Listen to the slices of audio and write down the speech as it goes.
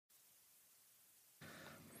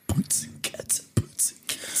Welcome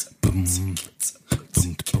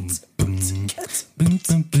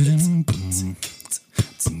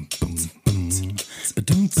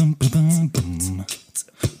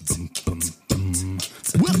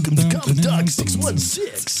to Comic Talk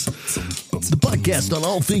 616, the podcast on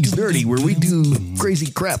all things nerdy, where we do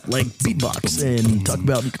crazy crap like beatbox and talk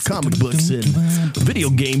about comic books and video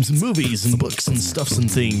games and movies and books and stuffs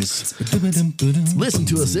and things. Listen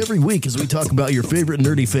to us every week as we talk about your favorite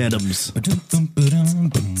nerdy fandoms.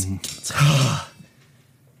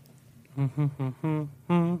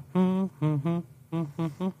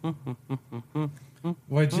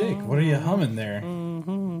 Why, Jake, what are you humming there?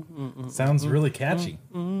 Sounds really catchy.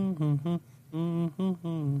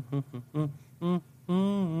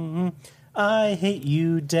 I hate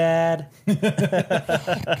you, Dad.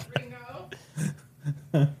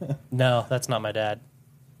 No, that's not my dad.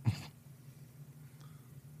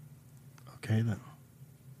 Okay, then.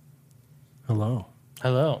 Hello,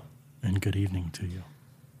 Hello. and good evening to you.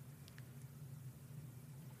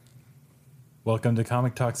 Welcome to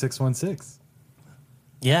Comic Talk 616.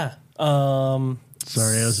 Yeah.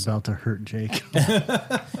 Sorry, I was about to hurt Jake.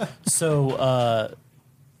 So,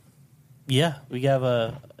 yeah, we have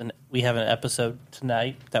an episode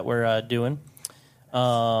tonight that we're doing.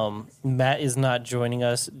 Matt is not joining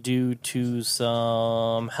us due to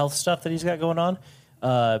some health stuff that he's got going on.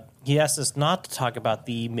 He asked us not to talk about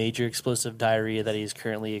the major explosive diarrhea that he's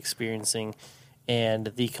currently experiencing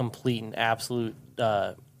and the complete and absolute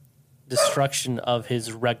destruction of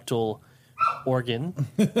his rectal organ.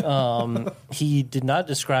 He did not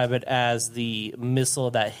describe it as the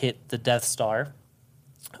missile that hit the Death Star.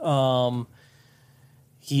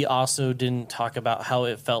 He also didn't talk about how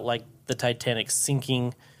it felt like the Titanic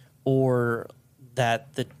sinking, or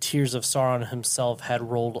that the tears of Sauron himself had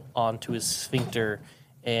rolled onto his sphincter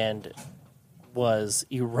and was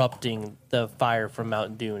erupting the fire from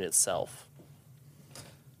Mount Doom itself.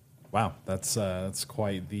 Wow, that's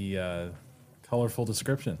quite the colorful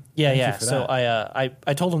description. Yeah, Thank you yeah. for So that.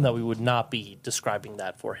 I told him that we would not be describing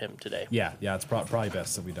that for him today. Yeah, it's probably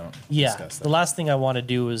best that we don't Yeah, discuss that. the last thing I want to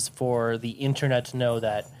do is for the internet to know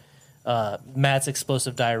that Matt's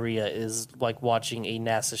explosive diarrhea is like watching a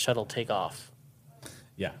NASA shuttle take off.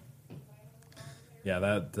 Yeah,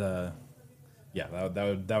 that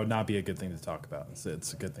would not be a good thing to talk about.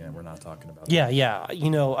 It's a good thing that we're not talking about. Yeah, yeah. You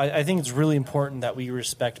know, I think it's really important that we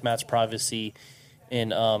respect Matt's privacy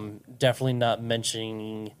and definitely not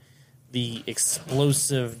mentioning the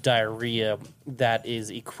explosive diarrhea that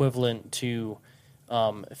is equivalent to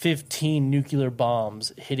 15 nuclear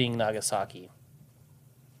bombs hitting Nagasaki.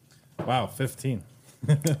 Wow, 15.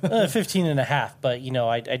 15 and a half, but, you know,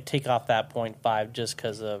 I'd take off that 0.5 just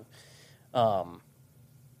because of,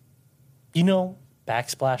 you know,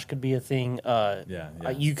 backsplash could be a thing. Yeah.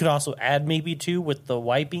 You could also add maybe 2 with the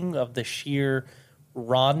wiping of the sheer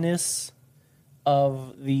rawness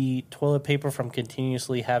of the toilet paper from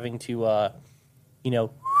continuously having to, you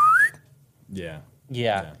know. Yeah.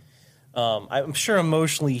 I'm sure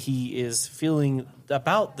emotionally he is feeling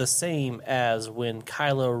about the same as when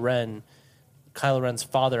Kylo Ren's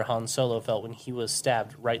father, Han Solo, felt when he was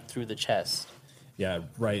stabbed right through the chest. Yeah,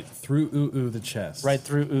 right through the chest. Right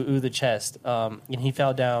through the chest. And he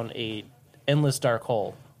fell down a endless dark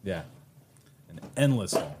hole. Yeah. An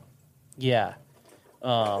endless hole. Yeah.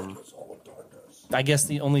 I guess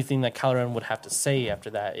the only thing that Kylo Ren would have to say after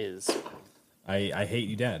that is, I hate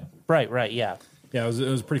you, Dad. Right, yeah. Yeah, it was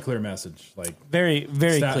a pretty clear message. Like Very,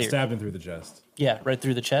 very clear. Stabbed him through the chest. Yeah, right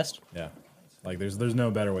through the chest. Yeah. Like there's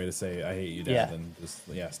no better way to say I hate you, Dad, Yeah. than just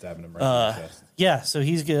stabbing him right through the chest. Yeah,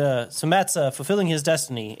 so Matt's fulfilling his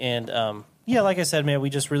destiny, and yeah, like I said, man, we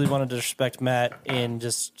just really wanted to respect Matt and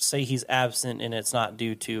just say he's absent, and it's not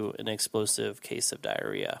due to an explosive case of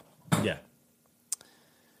diarrhea. Yeah.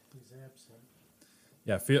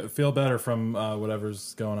 Yeah, feel better from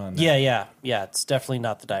whatever's going on there. Yeah. It's definitely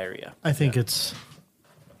not the diarrhea. I think it's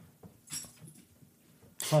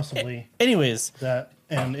possibly Anyways, that,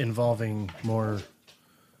 and involving more.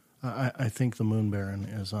 I think the Moon Baron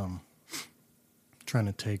is trying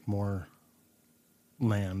to take more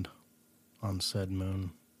land on said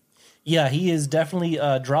moon. yeah, he is definitely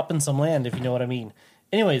dropping some land, if you know what I mean.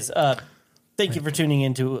 Anyways, thank you for tuning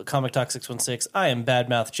into Comic Talk 616. I am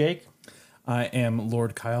Badmouth Jake. I am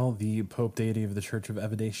Lord Kyle, the Pope deity of the Church of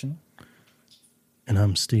Evidation. And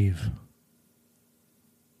I'm Steve.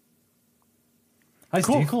 Hi,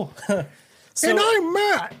 Steve. Cool. And I'm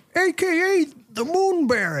Matt, a.k.a. the Moon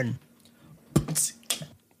Baron.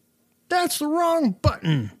 That's the wrong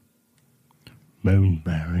button. Moon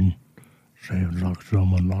Baron sounds like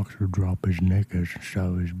someone likes to drop his knickers and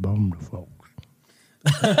show his bum to folks.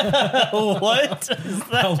 What?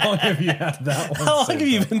 How long have you had that one? How long saved have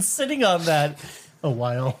you up? been sitting on that? A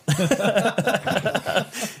while.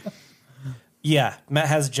 Yeah, Matt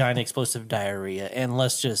has giant explosive diarrhea, and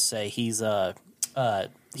let's just say he's not going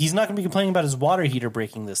to be complaining about his water heater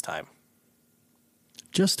breaking this time.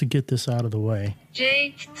 Just to get this out of the way.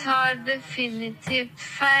 Jake tar definitivt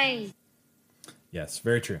feil. Yes,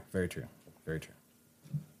 very true. Very true. Very true.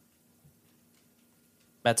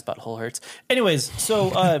 Matt's butthole hurts. Anyways,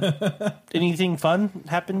 so anything fun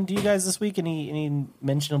happened to you guys this week? Any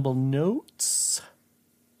mentionable notes?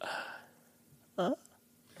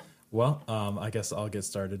 Well, I guess I'll get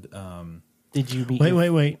started. Did you meet?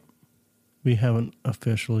 Wait. We haven't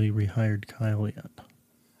officially rehired Kyle yet.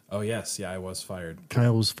 Oh yes, yeah, I was fired.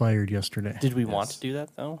 Kyle was fired yesterday. Did we want Yes. to do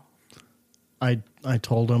that though? I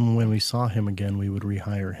told him when we saw him again, we would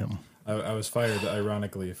rehire him. I was fired,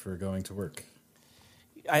 ironically, for going to work.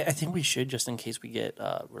 I think we should, just in case we get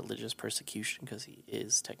religious persecution, because he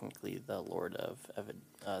is technically the Lord of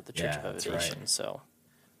the Church Yeah, of that's Evidation. right. So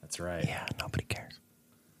That's right. Yeah, nobody cares.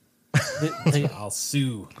 I'll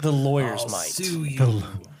sue. the lawyers I'll might. sue you.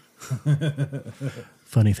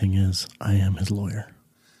 Funny thing is, I am his lawyer.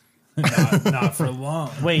 Not for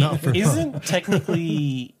long. Wait, isn't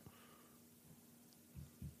technically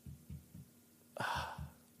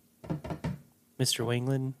Mr.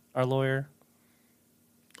 Wangland our lawyer?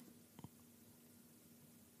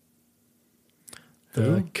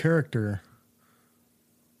 The character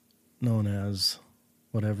known as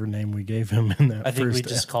whatever name we gave him in that I think we first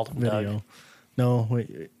just called him video. Doug. No,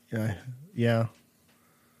 wait, yeah.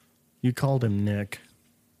 You called him Nick.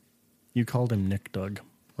 You called him Nick Doug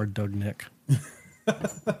or Doug Nick.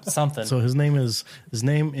 Something. So his name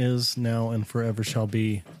is now and forever shall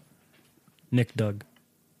be Nick Doug.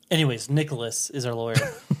 Anyways, Nicholas is our lawyer.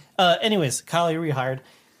 Anyways, Kyle, you're rehired.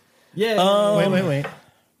 Yay! Wait.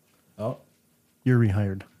 Oh, You're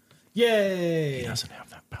rehired. yay! He doesn't have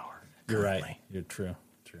that power. You're currently. right. You're true.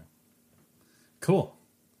 Cool.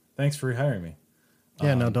 Thanks for rehiring me.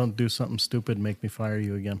 Yeah, now don't do something stupid and make me fire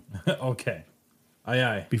you again Okay.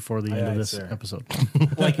 Aye. before the Aye, end of aye, this sir. episode.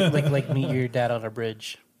 like meet your dad on a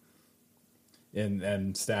bridge,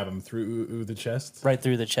 And stab him through the chest. right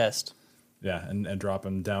through the chest, Yeah, and drop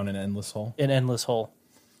him down an endless hole. an endless hole.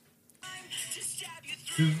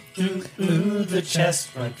 Ooh, the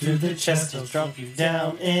chest, right through the chest, I'll drop you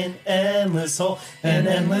down in endless hole, an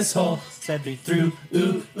endless hole. Stab me through,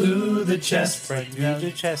 the chest, right through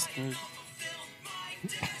the chest.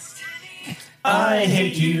 I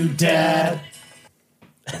hate you, Dad.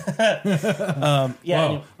 Yeah.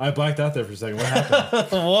 Whoa, I blacked out there for a second. What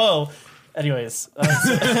happened? Whoa. Anyways,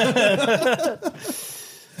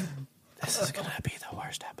 this is gonna be the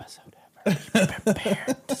worst episode ever. Be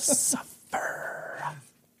prepared to suffer.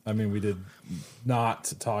 I mean, we did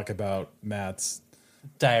not talk about Matt's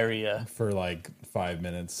Diarrhea. for like 5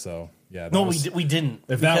 minutes, so yeah. that No, was- we didn't.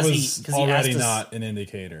 If that because was because he asked already us- not an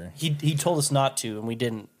indicator, He told us not to, and we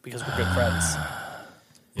didn't because we're good friends.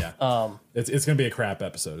 yeah, it's gonna be a crap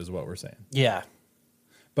episode, is what we're saying. Yeah.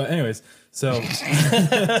 But anyways, so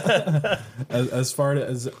as far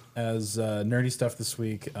as nerdy stuff this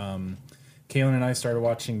week, Kaylin and I started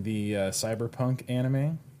watching the Cyberpunk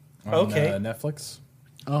anime on Okay. Netflix.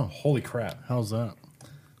 Oh, Holy crap! how's that?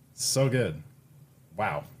 So good.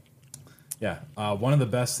 Wow. Yeah. One of the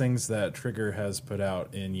best things that Trigger has put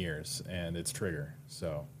out in years, and it's Trigger.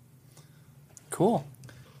 So, Cool.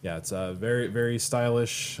 yeah, it's very, very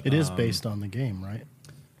stylish. It is based on the game, right?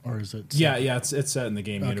 Or is it? Yeah, it's set in the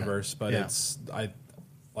game Okay. universe, but Yeah.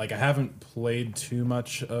 I haven't played too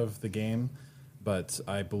much of the game, but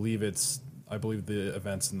I believe the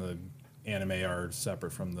events in the anime are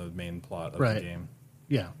separate from the main plot of Right. the game.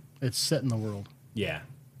 Yeah, it's set in the world. Yeah.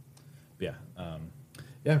 Yeah.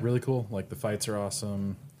 Yeah, really cool. Like, the fights are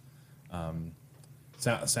awesome.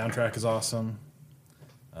 Soundtrack is awesome.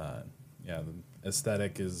 Yeah, the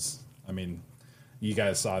aesthetic is, I mean, you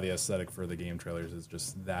guys saw the aesthetic for the game trailers. It's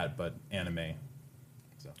just that, but anime.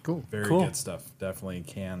 So, Cool. Very Cool. good stuff. Definitely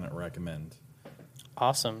can recommend.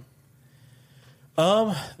 Awesome.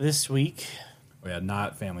 This week, Oh, yeah,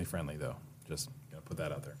 not family friendly, though. Just gonna put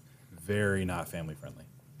that out there. Very not family friendly.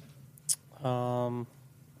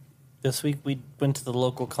 This week we went to the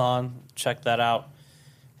local con, checked that out.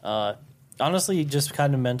 Honestly, just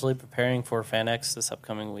kind of mentally preparing for FanX this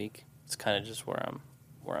upcoming week. It's kind of just where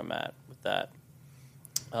I'm at with that.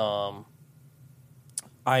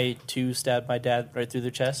 I too stabbed my dad right through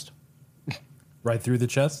the chest, Right through the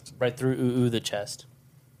chest? right through the chest.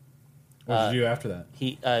 What did you do after that?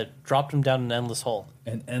 He dropped him down an endless hole.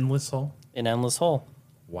 An endless hole? An endless hole.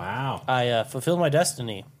 Wow. I fulfilled my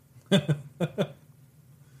destiny.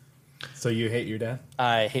 So you hate your dad?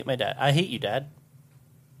 I hate my dad. I hate you, Dad.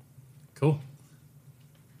 Cool.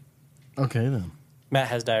 Okay, then. Matt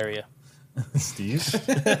has diarrhea. Steve,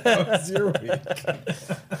 how was your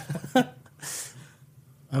week?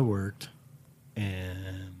 I worked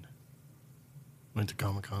and went to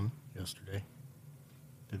Comic-Con yesterday.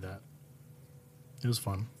 Did that. It was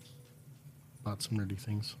fun. Bought some nerdy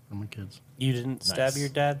things for my kids. You didn't stab Nice. your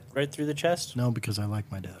dad right through the chest? No, because I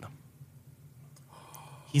like my dad.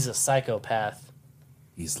 He's a psychopath.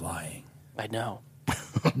 He's lying. I know.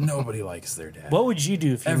 Nobody likes their dad. What would you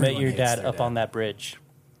do if you Everyone met your hates dad their up dad. on that bridge?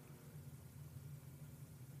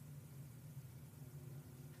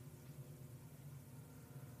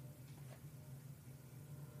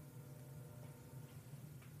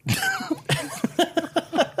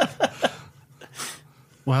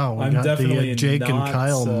 Wow, we I'm got the definitely Jake and not,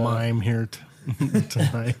 Kyle mime here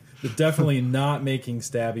tonight. But definitely not making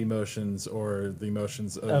stab emotions or the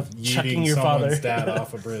emotions of chucking yeeting your someone's father. dad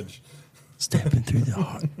off a bridge. Stabbing through the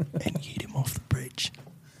heart and yeet him off the bridge.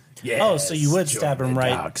 Oh, so you would stab him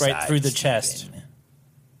right through the chest.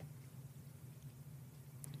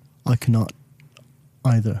 I cannot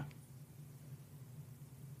either.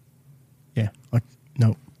 Yeah.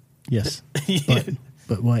 No. Yes.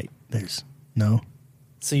 But wait. There's no.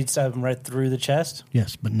 So you'd stab him right through the chest?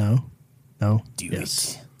 Yes, but no. No. Do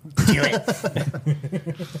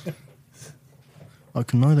I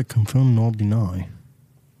can neither confirm nor deny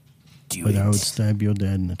whether I would stab your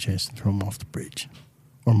dad in the chest and throw him off the bridge.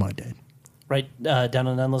 Or my dad. Right down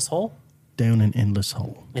an endless hole? Down an endless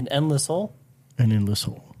hole. An endless hole? An endless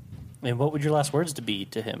hole. And what would your last words to be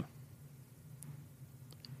to him?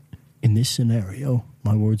 In this scenario,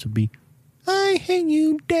 my words would be, I hate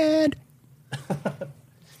you, Dad.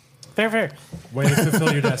 Fair. Way to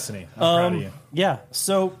fulfill your destiny. I'm proud of you. Yeah.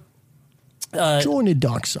 So Join the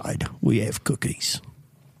dark side. We have cookies.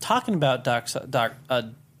 talking about dark side,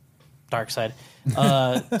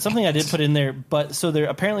 something I did put in there, but so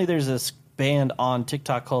there's this band on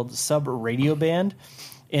TikTok called Sub Radio Band,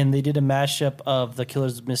 and they did a mashup of the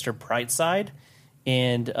Killers of Mr. Brightside,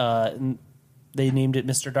 and they named it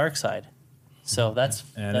Mr. Darkside. So that's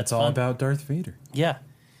It's all fun. about Darth Vader. Yeah.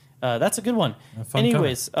 That's a good one. A fun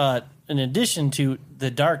Anyways, in addition to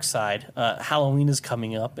the dark side, Halloween is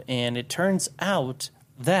coming up, and it turns out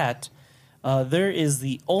that there is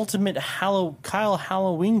the ultimate Kyle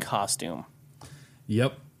Halloween costume.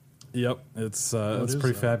 Yep. It's is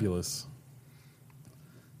pretty that? fabulous.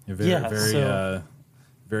 Yeah,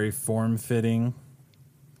 Very form fitting,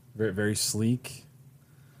 very very sleek.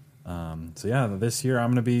 So yeah, this year I'm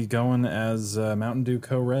going to be going as Mountain Dew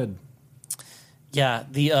Co-Red. Yeah,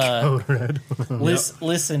 the Code Red.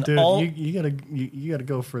 listen, Dude, all you gotta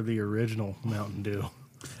go for the original Mountain Dew.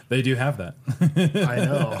 They do have that. I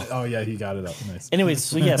know. Oh yeah, he got it up. Nice. anyways,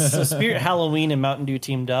 so yes, so Spirit Halloween and Mountain Dew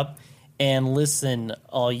teamed up. And listen,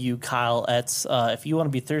 all you Kyle-ettes, if you want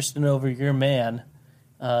to be thirsting over your man,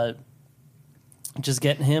 just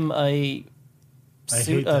getting him a I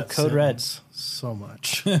suit hate of that Code Red. sentence so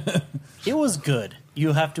much. It was good.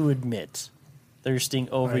 You have to admit, thirsting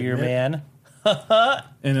over I your admit. man.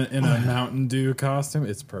 In a Mountain Dew costume,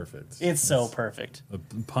 it's perfect. It's so perfect A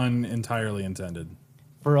pun entirely intended.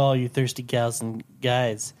 for all you thirsty gals and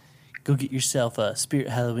guys. Go get yourself a Spirit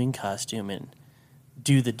Halloween costume and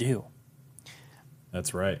do the do.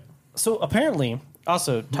 That's right. So apparently,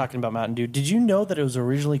 also talking about Mountain Dew, did you know that it was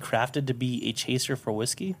originally crafted to be a chaser for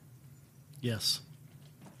whiskey? Yes.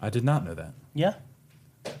 I did not know that. Yeah.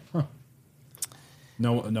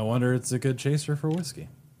 No wonder it's a good chaser for whiskey.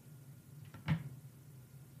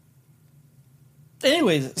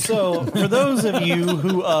 Anyways, so for those of you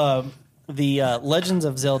who the Legends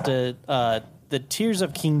of Zelda, the Tears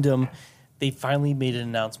of Kingdom, they finally made an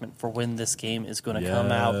announcement for when this game is going to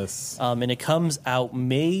come out, Yes. and it comes out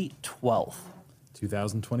May 12th.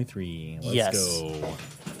 2023. Let's Yes.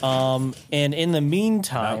 go. And in the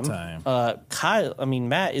meantime, About time.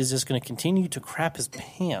 Matt is just going to continue to crap his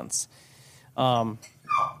pants.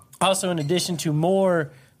 Also, in addition to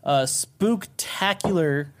more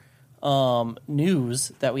spooktacular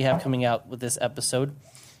news that we have coming out with this episode,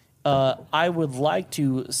 I would like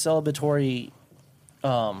to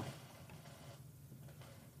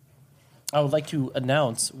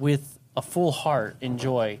announce with a full heart and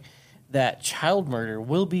joy that child murder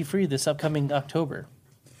will be free this upcoming October.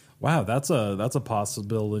 Wow, that's a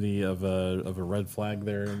possibility of a red flag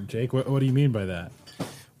there, Jake. What do you mean by that?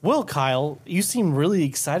 Well, Kyle, you seem really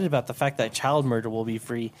excited about the fact that child murder will be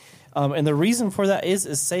free. And the reason for that is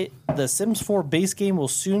say the Sims 4 base game will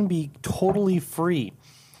soon be totally free.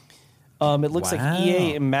 It looks Wow. like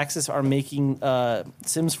EA and Maxis are making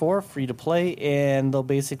Sims 4 free to play, and they'll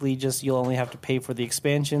basically you'll only have to pay for the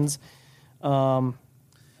expansions.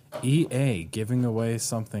 EA giving away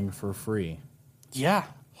something for free. Yeah.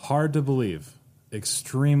 Hard to believe.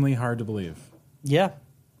 Extremely hard to believe. Yeah.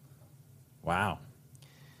 Wow.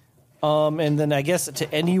 And then I guess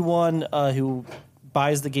to anyone who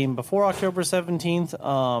buys the game before October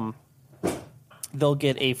 17th, they'll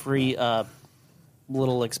get a free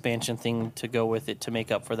little expansion thing to go with it to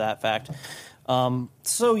make up for that fact.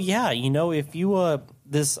 So yeah, if you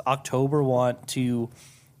this October want to,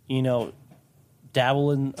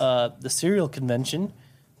 dabble in the cereal convention,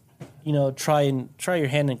 try your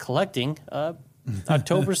hand in collecting,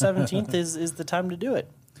 October 17th is the time to do it.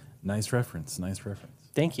 Nice reference.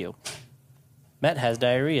 Thank you. Matt has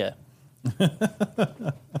diarrhea.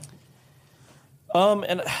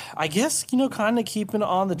 And I guess, kind of keeping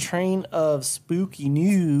on the train of spooky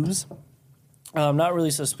news, not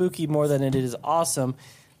really so spooky more than it is awesome.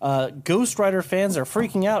 Ghost Rider fans are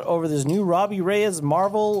freaking out over this new Robbie Reyes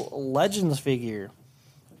Marvel Legends figure.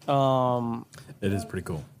 It is pretty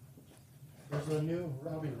cool. There's a new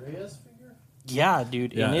Robbie Reyes figure? Yeah,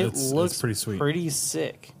 dude, Yeah, and it it's looks pretty sweet. pretty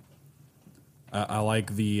sick. I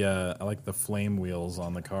like the flame wheels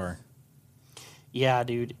on the car. Yeah,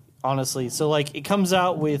 dude. Honestly, so it comes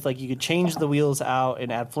out with you could change the wheels out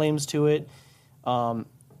and add flames to it.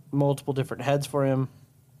 Multiple different heads for him.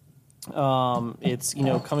 It's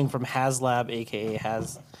coming from HasLab, aka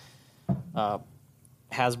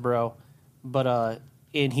Hasbro, but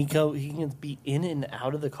and he can be in and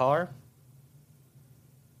out of the car.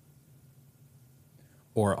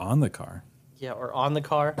 Or on the car. Yeah, or on the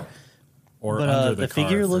car, Or But, under the the car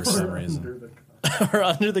figure for looks- some reason. or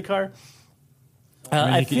under the car.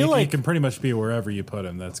 I feel he like can pretty much be wherever you put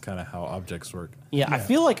him. That's kind of how objects work. I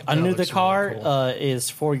feel like under the looks car really cool. is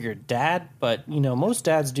for your dad, but most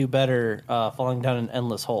dads do better falling down an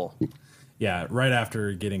endless hole Yeah, right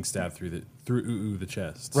after getting stabbed through the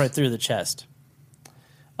chest. right through the chest.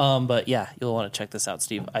 But yeah, you'll want to check this out,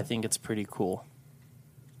 Steve. I think it's pretty cool.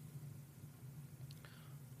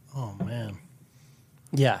 Oh, man.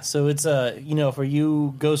 Yeah, so it's for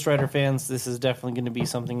you Ghost Rider fans, this is definitely going to be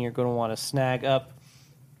something you're going to want to snag up,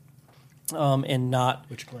 and not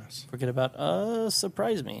Which class? forget about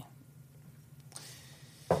Surprise Me.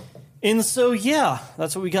 And so yeah,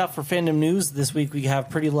 that's what we got for fandom news this week. We have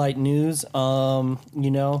pretty light news.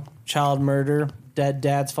 Child murder, dead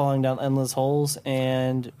dads falling down endless holes,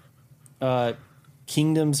 and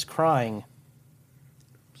kingdoms crying.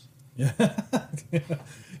 Yeah,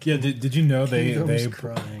 did you know Kingdom's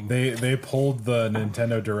crying. they pulled the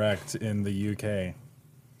Nintendo Direct in the UK?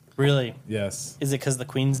 Really? Yes. Is it because the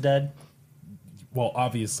queen's dead? Well,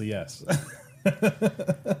 obviously yes.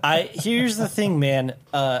 Here's the thing, man.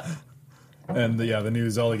 And the new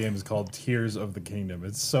Zelda game is called Tears of the Kingdom.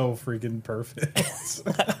 It's so freaking perfect.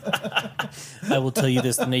 I will tell you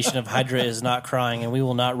this: the nation of Hydra is not crying, and we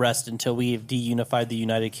will not rest until we have deunified the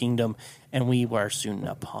United Kingdom, and we are soon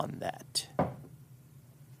upon that.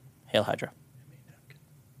 Hail Hydra!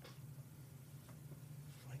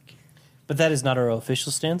 But that is not our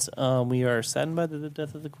official stance. We are saddened by the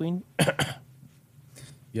death of the Queen.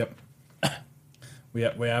 Yep. We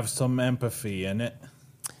have some empathy in it.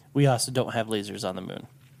 We also don't have lasers on the moon.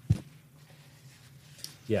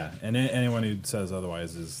 Yeah, and anyone who says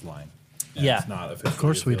otherwise is lying. And Yeah. it's not officially Of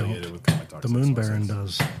course we affiliated don't. with Comic Talk The Moon 616. Baron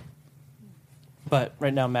does. But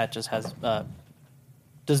right now, Matt just has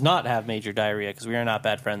does not have major diarrhea because we are not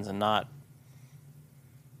bad friends and not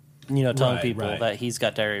telling Right, people right. that he's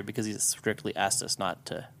got diarrhea because he's strictly asked us not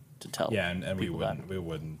to tell. Yeah, and we people wouldn't. We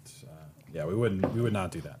would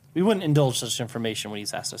not do that. We wouldn't indulge such information when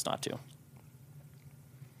he's asked us not to.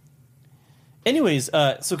 Anyways,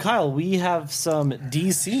 so Kyle, we have some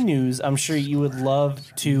DC news. I'm sure you would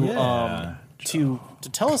love to Yeah. to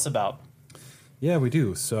tell us about. Yeah, we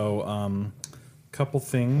do. So, couple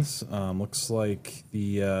things. Looks like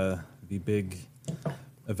the big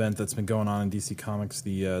event that's been going on in DC Comics,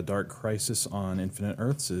 the Dark Crisis on Infinite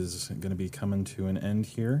Earths, is going to be coming to an end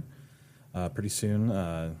here pretty soon.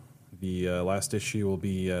 The last issue will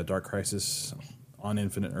be Dark Crisis on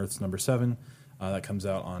Infinite Earths number 7. That comes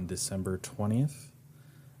out on December 20th.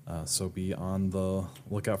 So be on the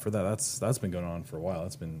lookout for that. That's been going on for a while.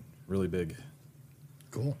 That's been really big.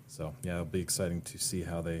 Cool. So yeah, it'll be exciting to see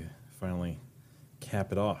how they finally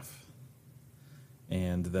cap it off.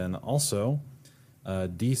 And then also,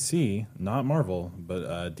 DC, not Marvel,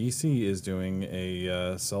 but DC is doing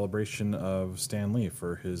a celebration of Stan Lee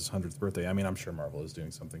for his 100th birthday. I mean, I'm sure Marvel is doing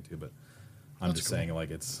something too, but I'm just saying, like,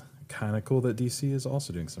 it's kind of cool that DC is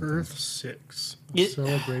also doing something. Earth 6, It-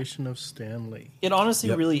 Celebration of Stan Lee. It honestly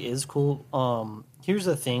Yep. really is cool. Here's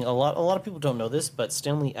the thing: a lot of people don't know this, but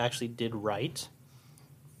Stanley actually did write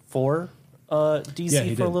for DC Yeah,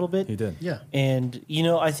 he for a did. little bit. He did. Yeah. And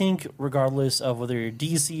I think regardless of whether you're a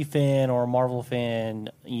DC fan or a Marvel fan,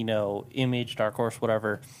 Image, Dark Horse,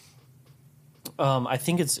 whatever, I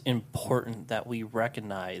think it's important that we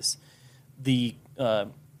recognize the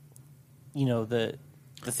the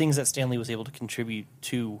things that Stan Lee was able to contribute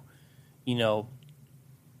to,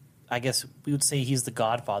 I guess we would say he's the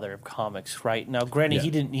godfather of comics, right? Now, granted,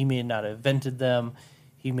 Yeah. he may not have invented them,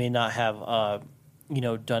 he may not have,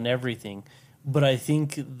 done everything, but I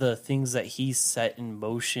think the things that he set in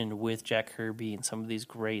motion with Jack Kirby and some of these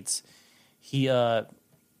greats, he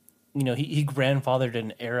grandfathered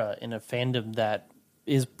an era in a fandom that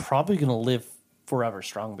is probably going to live forever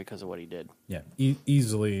strong because of what he did. Yeah,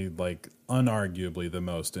 easily, like, unarguably the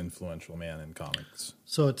most influential man in comics.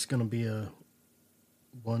 So it's going to be a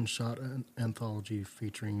one-shot anthology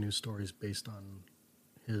featuring new stories based on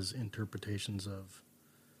his interpretations of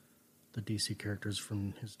the DC characters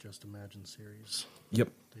from his Just Imagine series Yep.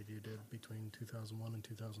 that he did between 2001 and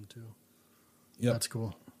 2002. Yep. That's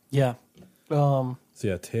cool. Yeah. So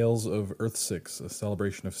yeah, Tales of Earth 6, a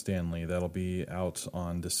celebration of Stanley. That'll be out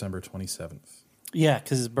on December 27th. Yeah,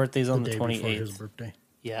 because his birthday's on the day before 28th. his birthday.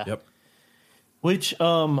 Yeah. Yep. Which,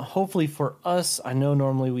 hopefully for us, I know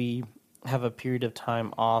normally we have a period of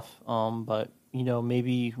time off, but,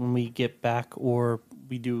 maybe when we get back or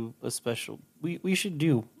we do a special, we should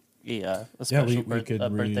do a special we could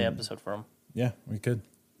birthday episode for him Yeah, we could.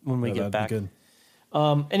 when we Yeah, get that'd be back.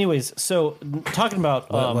 good. Anyways, so talking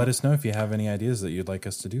about... Let us know if you have any ideas that you'd like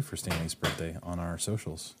us to do for Stanley's birthday on our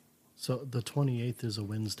socials. So the 28th is a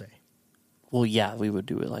Wednesday. Well, yeah, we would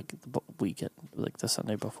do it like the weekend, like the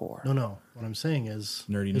Sunday before. No. What I'm saying is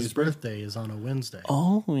Nerdy his news break? birthday is on a Wednesday.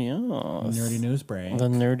 Oh, yeah. Nerdy news break. The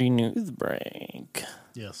nerdy news break.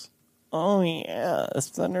 Yes. Oh, yeah. It's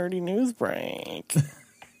the nerdy news break.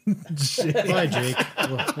 Bye, Jake.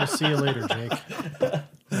 We'll see you later, Jake.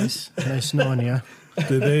 Nice knowing you.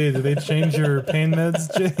 Did they change your pain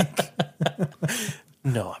meds, Jake?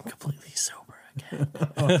 No, I'm completely sober again.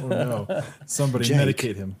 Oh no! Somebody Jake.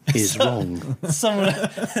 medicate him. Is wrong. Someone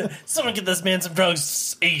get this man some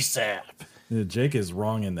drugs ASAP. Yeah, Jake is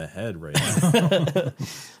wrong in the head right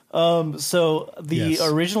now. So the Yes.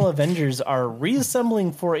 original Avengers are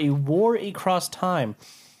reassembling for a war across time.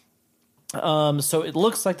 So it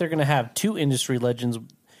looks like they're going to have two industry legends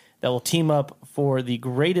that will team up for the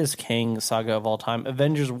greatest Kang saga of all time,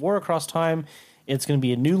 Avengers War Across Time. It's going to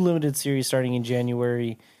be a new limited series starting in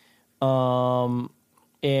January. And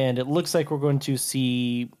it looks like we're going to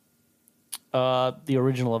see the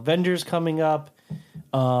original Avengers coming up.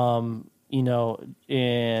 And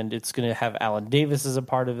it's going to have Alan Davis as a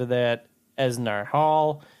part of that, Esnar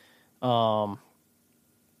Hall. So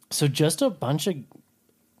just a bunch.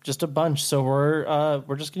 So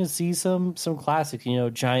we're just going to see some classics,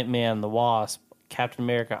 Giant Man, The Wasp, Captain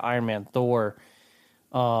America, Iron Man, Thor.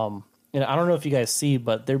 And I don't know if you guys see,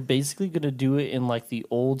 but they're basically going to do it in like the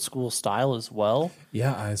old school style as well.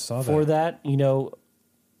 Yeah, I saw For that, I'm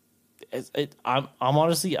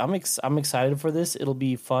honestly I'm excited for this. It'll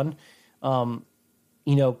be fun.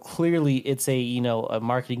 Clearly it's a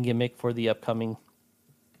marketing gimmick for the upcoming,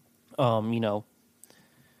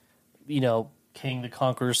 King the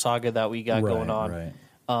Conqueror saga that we got going on. Right.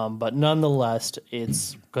 But nonetheless,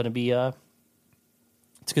 it's going to be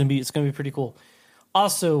it's going to be pretty cool.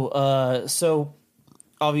 Also, so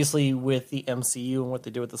obviously with the MCU and what they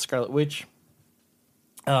did with the Scarlet Witch,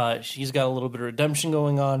 she's got a little bit of redemption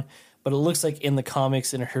going on, but it looks like in the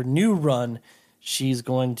comics, in her new run, she's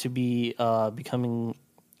going to be becoming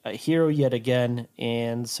a hero yet again,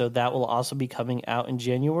 and so that will also be coming out in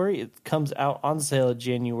January. It comes out on sale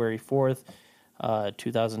January 4th,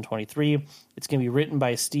 2023. It's going to be written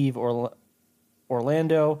by Steve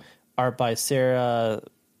Orlando, art by Sarah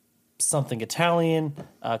something Italian,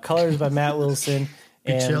 colors by Matt Wilson,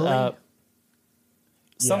 and Pichelli?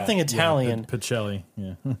 something Italian, Pichelli.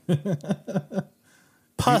 Yeah.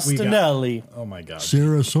 Pastinelli. Oh my god.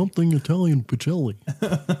 Sarah something Italian Pichelli.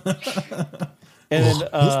 And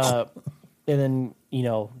then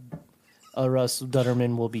Russ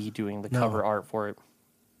Dutterman will be doing the cover art for it.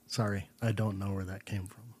 Sorry, I don't know where that came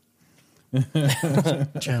from.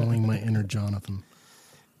 Channeling my inner Jonathan.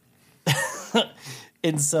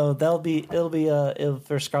 And so it'll be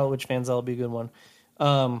for Scarlet Witch fans, that'll be a good one.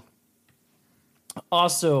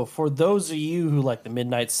 Also, for those of you who like the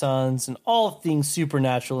Midnight Suns and all things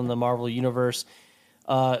supernatural in the Marvel Universe,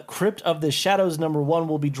 Crypt of the Shadows #1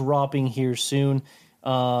 will be dropping here soon.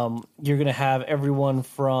 You're going to have everyone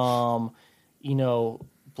from,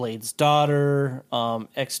 Blade's daughter,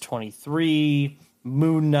 X-23,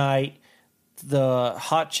 Moon Knight, the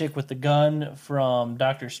hot chick with the gun from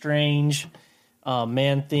Doctor Strange,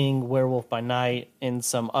 Man-Thing, Werewolf by Night, and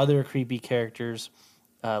some other creepy characters.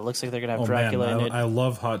 Looks like they're going to have Dracula in it. I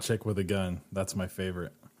love hot chick with a gun. That's my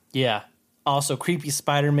favorite. Yeah. Also, creepy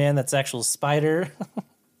Spider-Man. That's actual spider.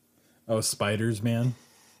 Oh, Spiders, man.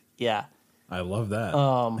 Yeah. I love that.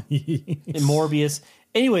 And Morbius.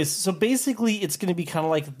 Anyways, so basically it's going to be kind of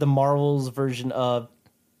like the Marvel's version of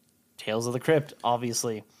Tales of the Crypt,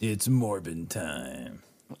 obviously. It's Morbin time.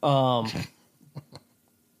 I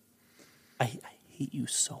hate you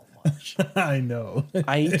so much. I know.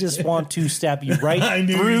 I just want to stab you right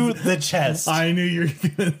through the chest. I knew you were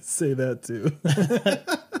going to say that too.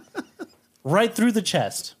 Right through the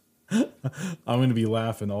chest. I'm going to be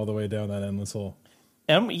laughing all the way down that endless hole.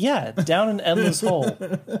 Yeah, down an endless hole.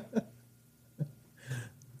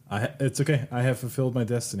 It's okay. I have fulfilled my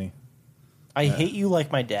destiny. I hate you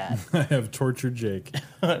like my dad. I have tortured Jake.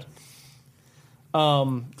 I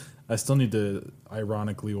still need to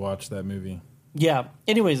ironically watch that movie. Yeah.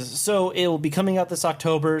 Anyways, so it will be coming out this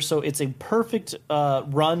October. So it's a perfect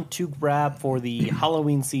run to grab for the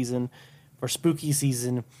Halloween season, for spooky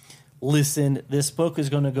season. Listen, this book is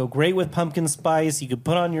going to go great with pumpkin spice. You could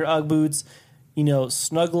put on your Ugg boots,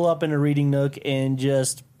 snuggle up in a reading nook and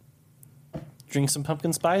just drink some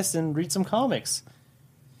pumpkin spice and read some comics.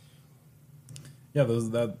 Yeah,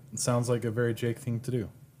 that sounds like a very Jake thing to do.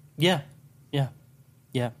 Yeah.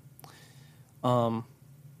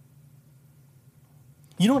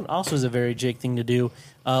 You know what also is a very Jake thing to do?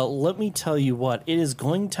 Let me tell you what. It is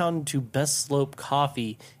going down to Best Slope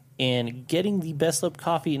Coffee and getting the Best Slope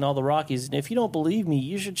Coffee in all the Rockies. And if you don't believe me,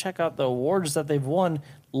 you should check out the awards that they've won,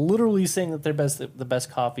 literally saying that they're the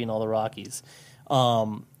best coffee in all the Rockies.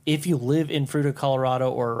 If you live in Fruita,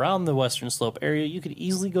 Colorado, or around the Western Slope area, you could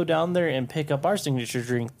easily go down there and pick up our signature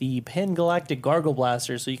drink, the Pan Galactic Gargle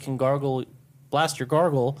Blaster, so you can blast your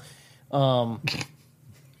gargle. Or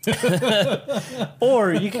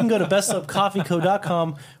you can go to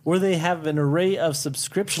bestslopecoffeeco.com, where they have an array of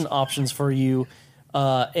subscription options for you.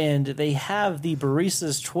 And they have the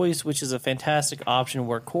Barista's Choice, which is a fantastic option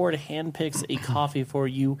where Cord handpicks a coffee for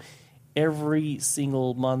you every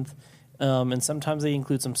single month. And sometimes they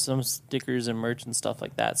include some stickers and merch and stuff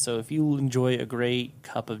like that. So if you enjoy a great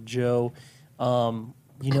cup of Joe, to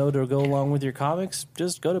go along with your comics,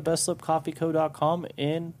 just go to bestslopecoffeeco.com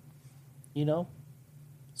and,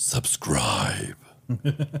 subscribe.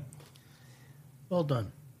 Well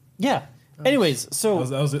done. Yeah. Anyways, so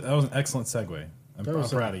That was an excellent segue. I'm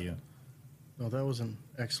proud of you. No, that was an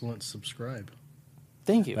excellent subscribe.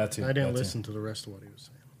 thank you. That too. I didn't that too. listen to the rest of what he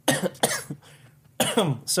was saying.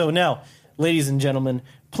 So now, ladies and gentlemen,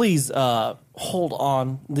 please hold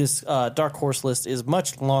on. This Dark Horse list is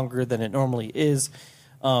much longer than it normally is.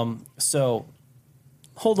 So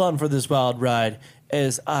hold on for this wild ride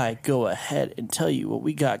as I go ahead and tell you what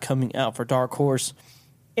we got coming out for Dark Horse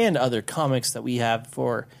and other comics that we have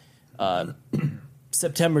for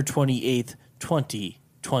September 28th,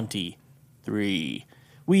 2023.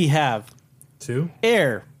 We have 2?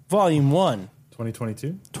 Air Volume 1.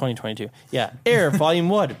 2022? 2022. Yeah. Air, Volume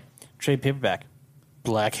 1, trade paperback.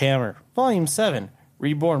 Black Hammer, Volume 7,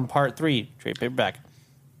 Reborn, Part 3, trade paperback.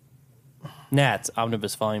 Nats,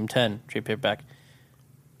 Omnibus, Volume 10, trade paperback.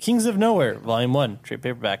 Kings of Nowhere, Volume 1, trade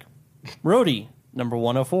paperback. Rhodey, number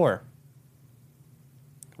 104.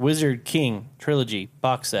 Wizard King, Trilogy,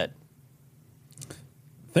 box set.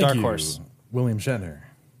 Thank Dark you, Horse. William Shatner,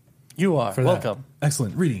 You are for welcome. that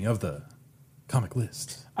excellent reading of the comic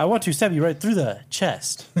list. I want to stab you right through the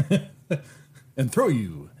chest. And throw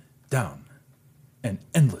you down an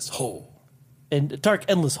endless hole. And a dark,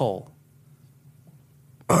 endless hole.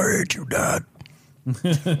 I hate you, Dad.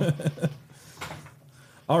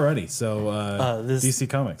 Alrighty, so this- DC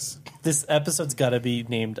Comics. This episode's got to be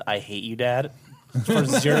named I Hate You, Dad, for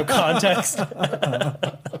zero context.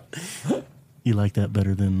 You like that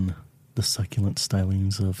better than the succulent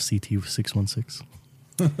stylings of CT616?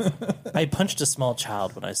 I punched a small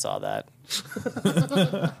child when I saw that.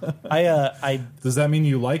 I Does that mean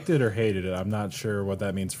you liked it or hated it? I'm not sure what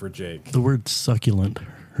that means for Jake. The word succulent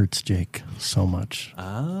hurts Jake so much.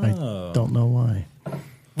 I don't know why.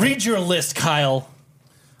 read your list, Kyle.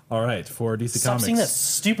 All right, for DC Stop Comics, saying that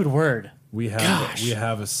stupid word. we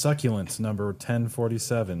have a succulent number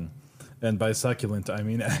 1047, and by succulent I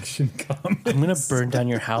mean Action Comics. I'm gonna burn down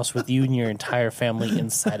your house with you and your entire family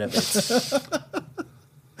inside of it.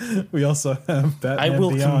 We also have Batman I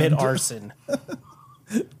will Beyond. commit arson.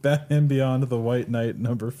 Batman Beyond the White Knight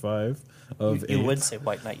number 5 of You 8. would say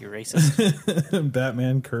White Knight, you're racist.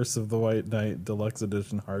 Batman Curse of the White Knight Deluxe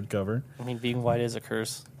Edition hardcover. I mean, being white is a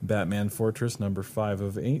curse. Batman Fortress number 5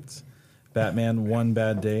 of 8. Batman One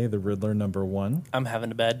Bad Day, the Riddler number 1. I'm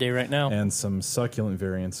having a bad day right now. And some succulent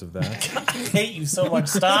variants of that. I hate you so much.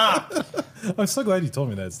 Stop. I'm so glad you told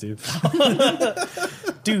me that, Steve.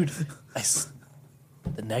 Dude,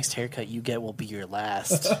 the next haircut you get will be your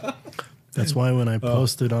last. That's why when I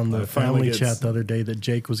posted on the I finally family get chat the other day that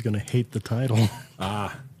Jake was going to hate the title.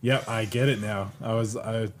 Yep, I get it now. I was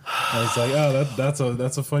like, oh,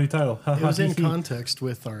 that's a funny title. It was in context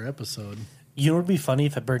with our episode. You know what would be funny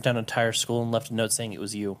if I burnt down an entire school and left a note saying it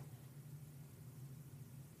was you?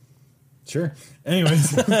 Sure.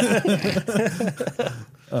 Anyways. Where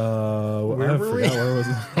were we?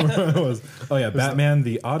 Where I was. Oh yeah, Batman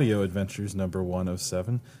the Audio Adventures number 1 of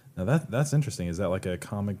 7. Now that's interesting. Is that like a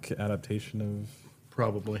comic adaptation of?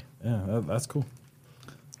 Probably. Yeah, that's cool.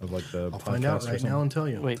 Of like the I'll podcast find out or right something. now and tell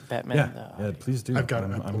you. Wait, Batman. Yeah, please do. I've got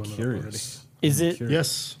it. I'm curious. Is it-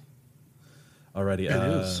 Yes. Already. It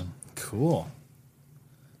is. Cool.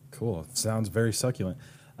 Sounds very succulent.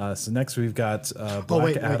 So next we've got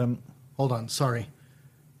Black Adam. Hold on. Sorry.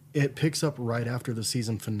 It picks up right after the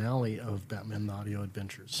season finale of Batman the Audio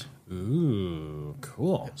Adventures. Ooh,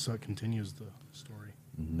 cool. So it continues the story.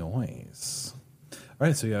 Noise. All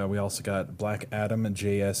right, so yeah, we also got Black Adam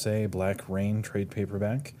JSA Black Rain trade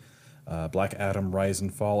paperback, Black Adam Rise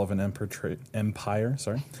and Fall of an Empire,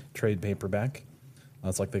 trade paperback.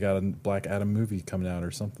 It's like they got a Black Adam movie coming out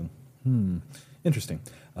or something. Interesting.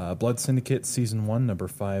 Blood Syndicate Season 1, number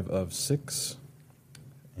 5 of 6,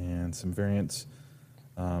 and some variants.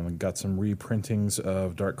 Got some reprintings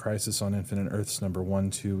of Dark Crisis on Infinite Earths number 1,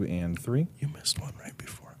 2, and 3. You missed one right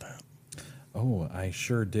before that. Oh, I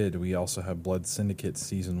sure did. We also have Blood Syndicate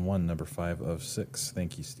Season 1, number 5 of 6.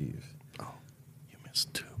 Thank you, Steve. Oh, you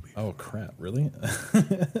missed 2 before. Oh, crap. Really?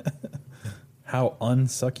 How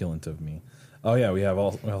unsucculent of me. Oh, yeah, we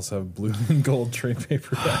also have Blue and Gold trade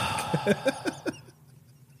paperback.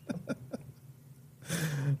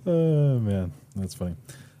 Oh, man. That's funny.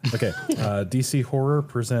 Okay. DC Horror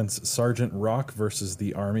presents Sergeant Rock versus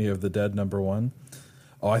the Army of the Dead, number 1.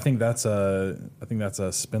 Oh, I think that's a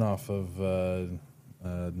spinoff of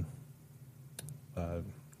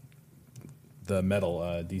the Metal,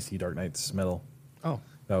 DC Dark Knight's Metal. Oh.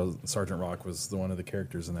 That was Sergeant Rock was one of the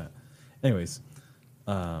characters in that. Anyways,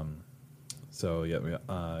 so yeah,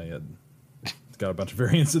 got a bunch of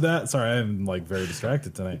variants of that. Sorry, I'm like very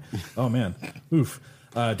distracted tonight. Oh man, oof.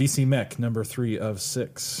 DC Mech number 3 of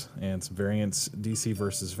 6, and some variants. DC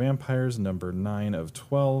versus Vampires number 9 of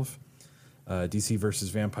 12. DC versus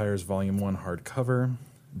Vampires Volume 1 hardcover.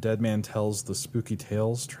 Deadman Tells the Spooky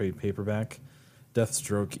Tales trade paperback.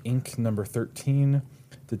 Deathstroke Inc. number 13.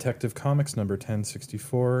 Detective Comics number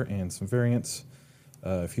 1064, and some variants.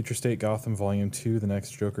 Future State Gotham Volume 2, The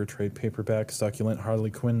Next Joker trade paperback. Succulent Harley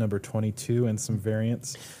Quinn number 22, and some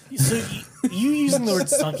variants. So you using the word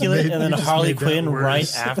succulent and then You just Harley made that Quinn right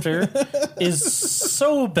worse. after is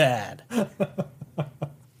so bad.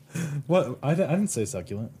 What? I didn't say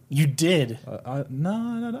succulent. You did.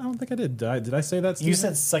 No, I don't think I did. Did I say that, Steve? You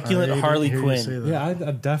said succulent I didn't Harley hear you say Quinn. that. Yeah,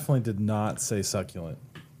 I definitely did not say succulent.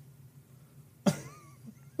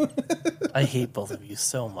 I hate both of you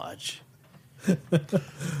so much.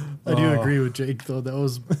 I do agree with Jake, though. That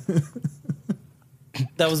was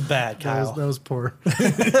That was bad, Kyle. that was poor.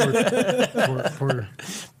 poor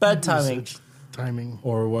Bad timing. usage. Timing.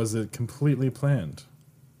 Or was it completely planned?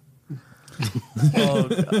 Oh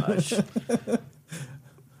gosh.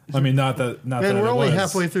 I mean, not that Man, it we're only was.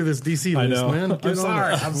 halfway through this DC I list, know. man. Get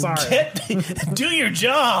on it. I'm sorry. Do your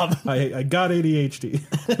job. I got ADHD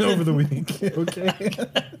over the week. Okay.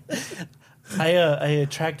 I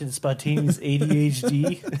attracted spontaneous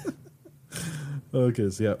ADHD. Okay,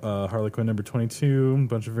 so yeah, Harley Quinn number 22, a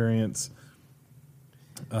bunch of variants.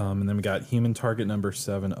 And then we got Human Target number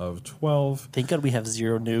 7 of 12. Thank God we have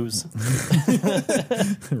zero news.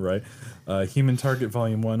 Right. Human Target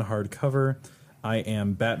Volume 1 hardcover. I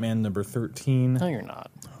Am Batman number 13. No, you're not.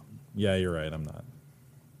 Yeah, you're right. I'm not.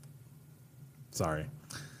 Sorry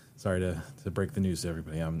to break the news to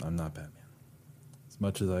everybody. I'm not Batman. As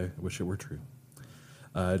much as I wish it were true.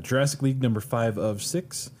 Jurassic League number 5 of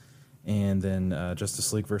 6. And then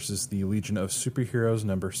Justice League versus the Legion of Superheroes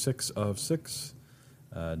number 6 of 6.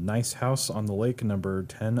 Nice House on the Lake number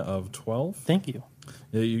 10 of 12. Thank you.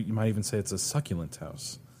 You might even say it's a succulent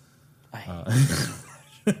house. I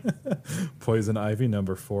Poison Ivy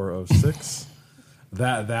number 4 of 6.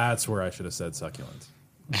 That's where I should have said succulent.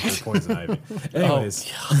 or Poison Ivy.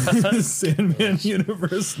 Anyways, Sandman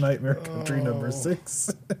Universe Nightmare Country number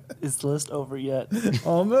 6. Is the list over yet?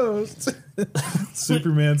 Almost.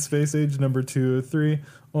 Superman Space Age number 2 of 3.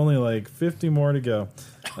 Only like 50 more to go.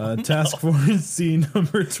 Task Force C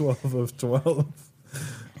number 12 of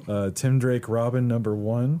 12. Tim Drake Robin number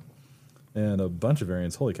 1. And a bunch of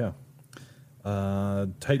variants. Holy cow.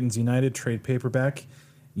 Titans United trade paperback.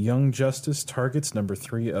 Young Justice Targets number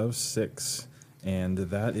 3 of 6. And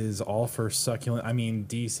that is all for Succulent. I mean,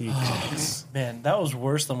 DC Comics. Man, that was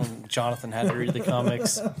worse than when Jonathan had to read the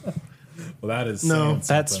comics. Well, that is No. saying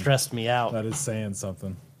That something. stressed me out. That is saying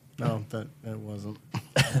something. No, that wasn't.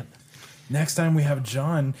 Next time we have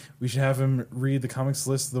John, we should have him read the comics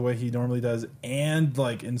list the way he normally does and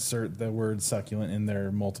like insert the word succulent in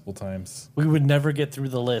there multiple times. We would never get through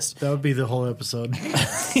the list. That would be the whole episode.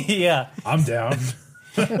 Yeah. I'm down.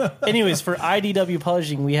 Anyways, for IDW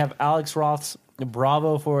Publishing, we have Alex Roth's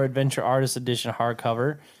Bravo for Adventure Artist Edition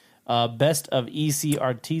hardcover, Best of EC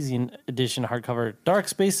Artesian Edition hardcover, Dark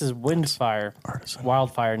Spaces Wildfire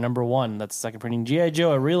number 1. That's the second printing. G.I.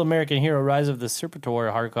 Joe, A Real American Hero, Rise of the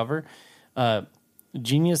Serpentor hardcover.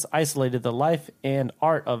 Genius Isolated, The Life and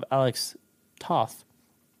Art of Alex Toth.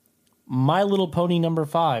 My Little Pony number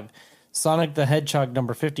 5. Sonic the Hedgehog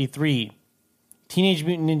number 53. Teenage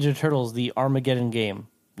Mutant Ninja Turtles, The Armageddon Game,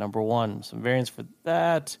 number 1. Some variants for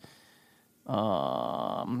that.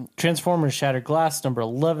 Transformers Shattered Glass, number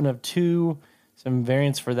 11 of 2. Some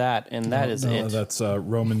variants for that, and that is it. That's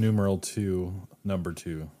Roman numeral 2, number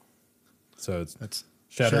 2. So it's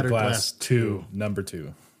Shattered Glass 2, number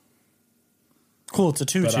 2. Cool, it's a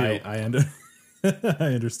 2-2. But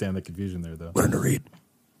I understand the confusion there, though. Learn to read.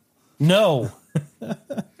 No!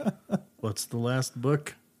 What's the last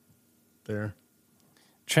book there?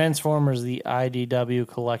 Transformers, the IDW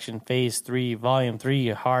Collection, Phase 3, Volume 3,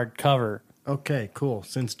 hardcover. Okay, cool.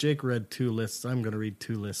 Since Jake read 2 lists, I'm going to read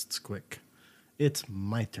 2 lists quick. It's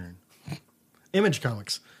my turn. Image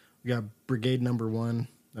Comics. We got Brigade number 1.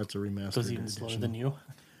 That's a remastered Was even slower edition. than you.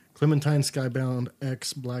 Clementine Skybound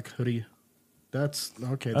X Black Hoodie. That's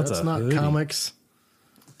okay. That's That's a not hoodie. comics.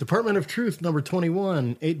 Department of Truth number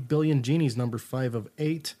 21. 8 Billion Genies number 5 of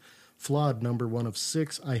 8. Flawed number 1 of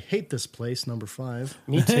 6. I Hate This Place number 5.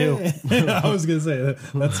 Me too. I was going to say,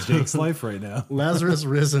 that's Jake's life right now. Lazarus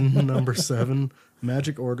Risen number 7.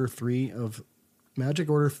 Magic Order 3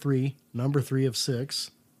 number 3 of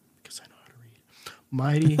 6. Because I know how to read.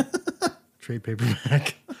 Mighty trade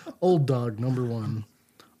paperback. Old Dog number 1.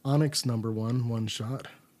 Onyx number 1, one shot.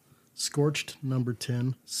 Scorched number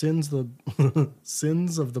 10. Sins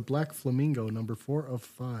of the Black Flamingo number 4 of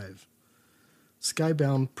 5.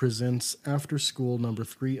 Skybound presents After School number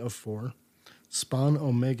 3 of 4. Spawn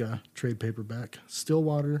Omega trade paperback.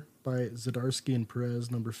 Stillwater by Zdarsky and Perez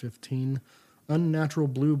number 15. Unnatural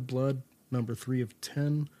Blue Blood number 3 of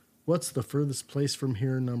 10. What's the Furthest Place from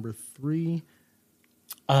Here number 3.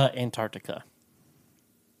 Antarctica.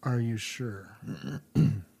 Are you sure?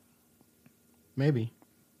 Maybe.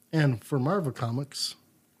 And for Marvel Comics,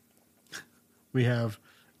 we have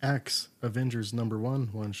Axe Avengers number 1,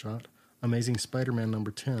 one shot. Amazing Spider-Man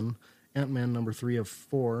number 10. Ant-Man number 3 of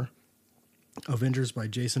 4. Avengers by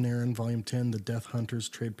Jason Aaron, Volume 10, The Death Hunters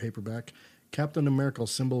trade paperback. Captain America,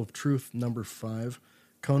 Symbol of Truth number 5.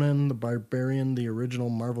 Conan the Barbarian, The Original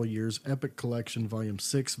Marvel Years Epic Collection, Volume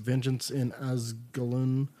 6. Vengeance in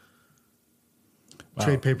Asgalun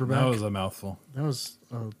trade paperback. That was a mouthful. That was,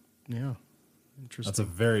 yeah, interesting. That's a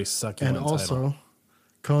very succulent And also, title.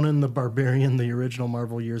 Conan the Barbarian, The Original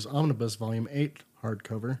Marvel Years Omnibus, Volume 8,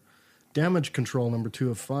 hardcover. Damage Control, number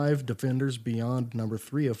 2 of 5. Defenders Beyond, number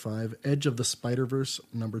 3 of 5. Edge of the Spider-Verse,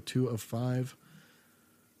 number 2 of 5.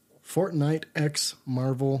 Fortnite X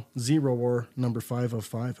Marvel Zero War, number 5 of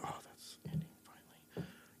 5. Oh, that's ending finally.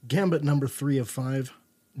 Gambit, number 3 of 5.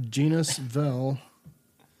 Genus Vel,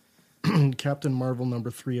 Captain Marvel,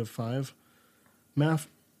 number 3 of 5.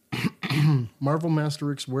 Marvel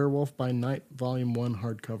Masterworks Werewolf by Night, Volume 1,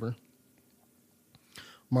 hardcover.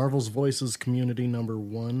 Marvel's Voices Community, number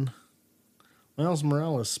 1. Miles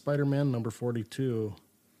Morales, Spider-Man, number 42.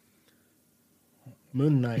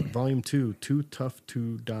 Moon Knight, Volume 2, Too Tough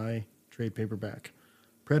to Die, trade paperback.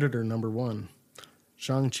 Predator, number 1.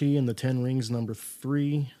 Shang-Chi and the Ten Rings, number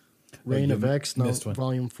 3. Reign you of X, missed one.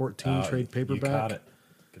 Volume 14, trade paperback. You caught it.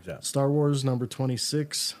 Good job. Star Wars, number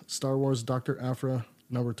 26. Star Wars Dr. Aphra,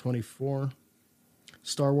 number 24.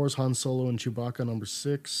 Star Wars Han Solo and Chewbacca, number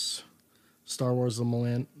 6. Star Wars The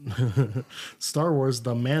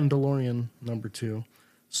Mandalorian, number 2.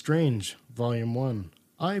 Strange, Volume 1.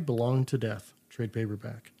 I Belong to Death, trade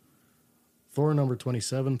paperback. Thor number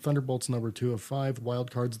 27, Thunderbolts number 2 of 5,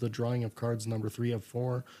 Wild Cards, The Drawing of Cards number 3 of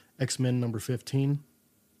 4, X-Men number 15,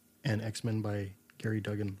 and X-Men by Gary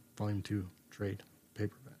Duggan, Volume 2, trade,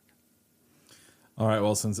 paperback. All right,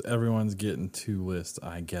 well, since everyone's getting 2 lists,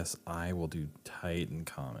 I guess I will do Titan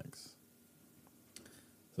Comics.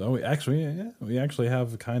 So we actually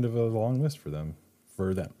have kind of a long list for them.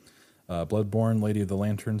 Bloodborne, Lady of the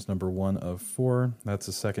Lanterns, number 1 of 4. That's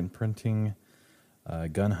a second printing.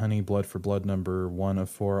 Gun Honey, Blood for Blood, number 1 of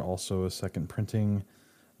 4. Also a second printing.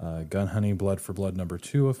 Gun Honey, Blood for Blood, number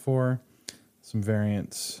 2 of 4. Some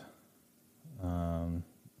variants.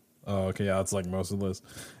 It's like most of the list.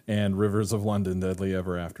 And Rivers of London, Deadly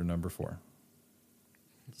Ever After, number 4.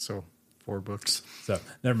 So, 4 books. So,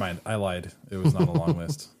 never mind. I lied. It was not a long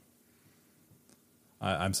list.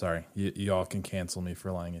 I'm sorry. You all can cancel me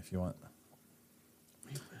for lying if you want.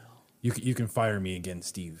 We will. You can fire me again,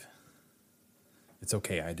 Steve. It's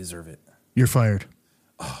okay. I deserve it. You're fired.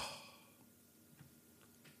 Oh.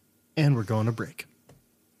 And we're going to break.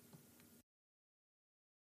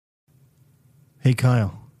 Hey,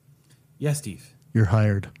 Kyle. Yes, Steve. You're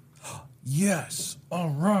hired. Yes. All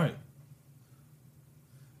right.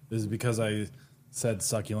 This is because I said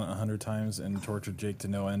succulent 100 times and tortured Jake to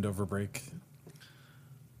no end over break.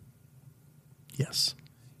 Yes.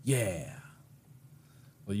 Yeah.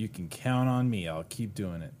 Well, you can count on me. I'll keep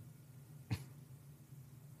doing it.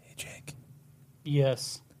 Hey, Jake.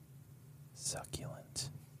 Yes. Succulent.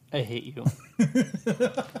 I hate you.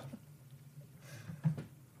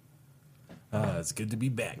 It's good to be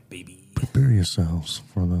back, baby. Prepare yourselves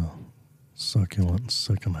for the succulent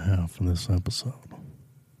second half of this episode.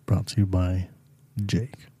 Brought to you by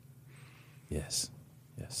Jake. Yes.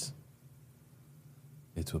 Yes.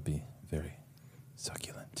 It will be very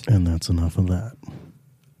succulent. And that's enough of that.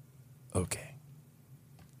 Okay.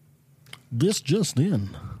 This just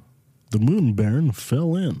in. The Moon Baron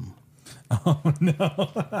fell in. Oh,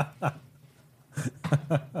 no.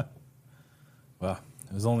 Well,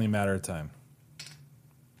 it was only a matter of time.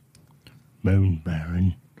 Moon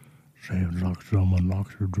Baron sounds like someone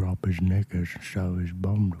likes to drop his knickers and show his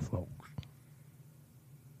bum to folks.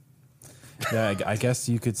 Yeah, I guess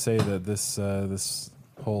you could say that this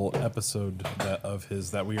whole episode of his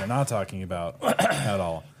that we are not talking about at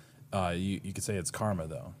all, you could say it's karma,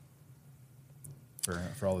 though,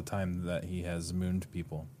 for all the time that he has mooned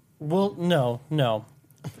people. Well, no.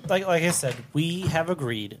 Like I said, we have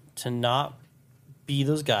agreed to not be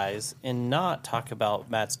those guys and not talk about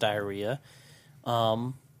Matt's diarrhea.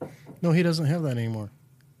 No, he doesn't have that anymore.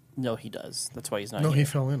 No, he does. That's why he's not No, here. he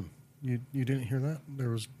fell in. You didn't hear that? There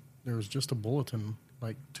was just a bulletin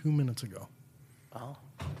like 2 minutes ago. Oh.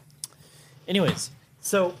 Anyways,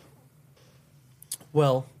 so,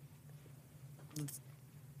 well,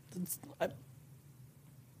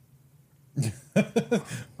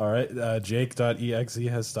 All right, Jake.exe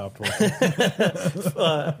has stopped working.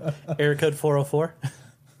 error code 404.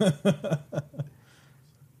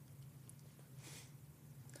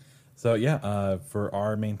 So yeah, for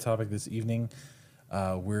our main topic this evening,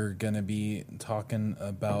 we're gonna be talking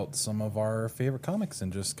about some of our favorite comics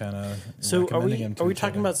and just kind of. So are we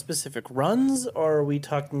talking about specific runs, or are we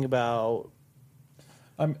talking about?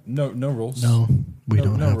 No rules. No, we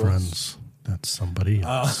don't no have rules. runs. That's somebody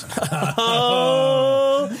else.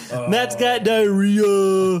 Oh, Matt's got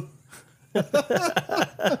diarrhea.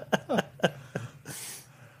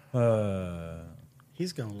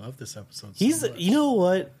 He's gonna love this episode. He's, so much. you know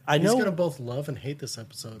what? I know. He's gonna both love and hate this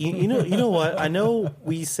episode. You know what? I know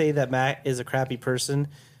we say that Matt is a crappy person,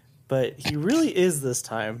 but he really is this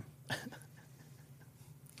time.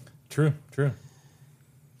 True.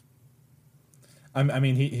 I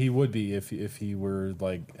mean, he would be if he were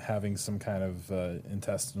like having some kind of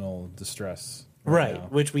intestinal distress, Right, now.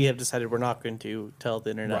 which we have decided we're not going to tell the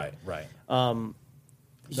internet. Right. You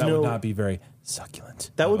That know, would not be very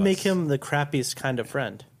succulent. that of would make us. him the crappiest kind of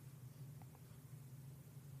friend.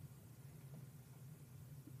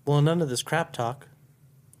 Well, none of this crap talk.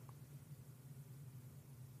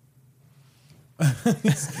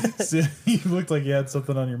 You looked like you had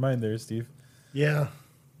something on your mind there, Steve. Yeah.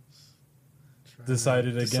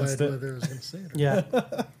 Decided against it. Whether I was gonna say it or Yeah.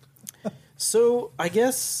 So I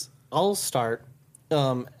guess I'll start.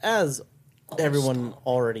 As everyone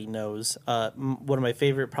already knows, one of my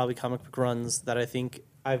favorite probably comic book runs that I think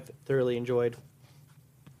I've thoroughly enjoyed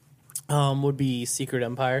would be Secret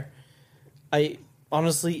Empire. I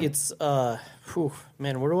honestly, it's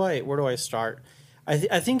man, where do I start?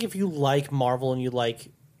 I think if you like Marvel and you like,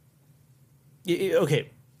 okay,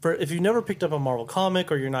 if you've never picked up a Marvel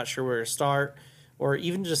comic or you're not sure where to start, or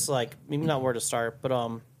even just like maybe not where to start, but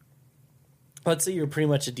let's say you're pretty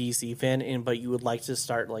much a DC fan, but you would like to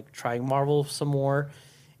start like trying Marvel some more,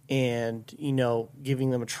 and giving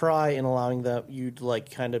them a try and allowing you to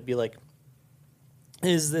like kind of be like,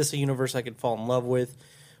 is this a universe I could fall in love with?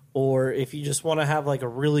 Or if you just want to have like a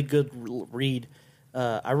really good read,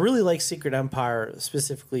 I really like Secret Empire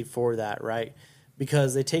specifically for that, right?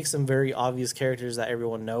 Because they take some very obvious characters that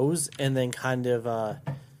everyone knows and then kind of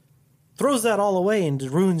throws that all away and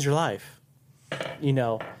just ruins your life.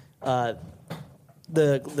 The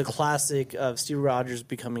classic of Steve Rogers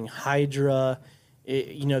becoming Hydra,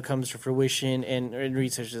 comes to fruition and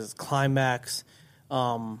researches climax.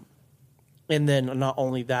 And then not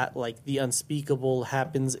only that, like the unspeakable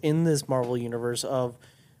happens in this Marvel universe of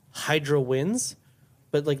Hydra wins,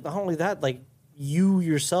 but like not only that, like you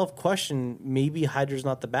yourself question maybe Hydra's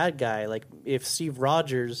not the bad guy. Like if Steve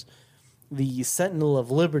Rogers, the Sentinel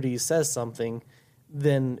of Liberty, says something,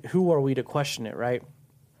 then who are we to question it, right?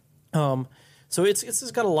 So it's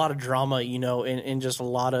just got a lot of drama, and just a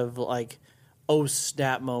lot of like, oh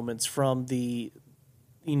snap moments from the.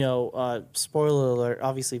 Spoiler alert,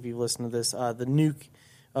 obviously, if you've listened to this, the nuke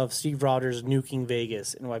of Steve Rogers nuking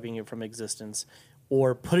Vegas and wiping it from existence,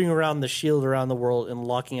 or putting around the shield around the world and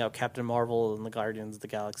locking out Captain Marvel and the Guardians of the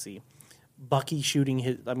Galaxy. Bucky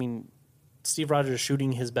Steve Rogers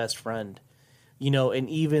shooting his best friend, and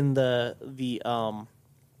even the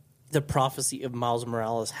prophecy of Miles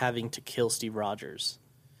Morales having to kill Steve Rogers.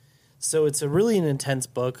 So it's an intense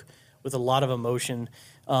book with a lot of emotion.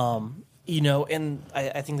 And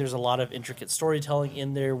I think there's a lot of intricate storytelling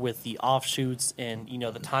in there with the offshoots and,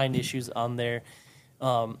 the tie-in issues on there.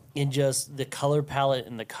 And just the color palette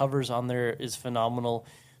and the covers on there is phenomenal.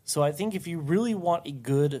 So I think if you really want a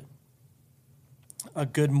good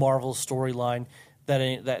Marvel storyline that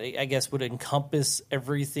I guess would encompass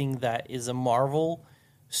everything that is a Marvel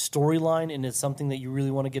storyline and it's something that you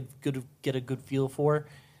really want to get a good feel for,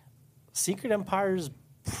 Secret Empire is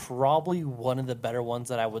probably one of the better ones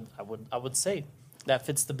that I would say that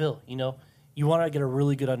fits the bill. You want to get a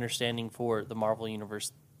really good understanding for the Marvel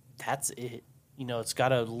universe. That's it. It's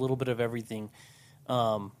got a little bit of everything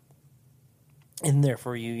in there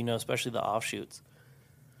for you. Especially the offshoots.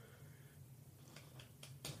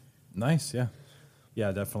 Nice,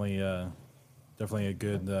 yeah, definitely a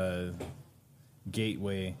good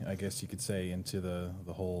gateway, I guess you could say, into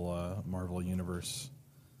the whole Marvel universe.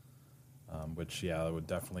 Which it would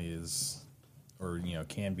definitely is, or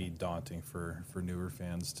can be daunting for newer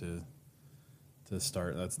fans to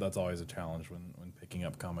start. That's always a challenge when picking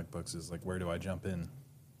up comic books, is like, where do I jump in?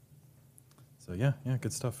 So yeah,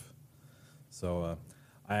 good stuff. So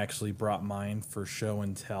I actually brought mine for show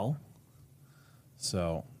and tell.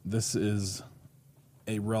 So this is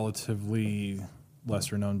a relatively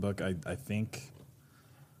lesser known book, I think.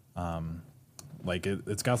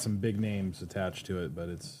 It's got some big names attached to it, but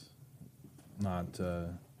it's not.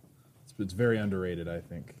 It's very underrated, I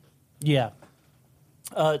think. Yeah.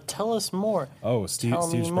 Tell us more. Oh,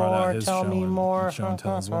 Steve's brought out his show and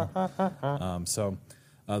tell as well. So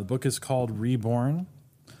the book is called Reborn.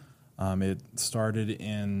 It started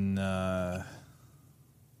in it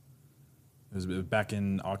was back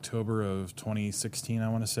in October of 2016, I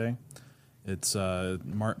want to say. It's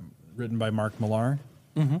written by Mark Millar.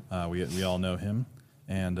 Mm-hmm. We all know him,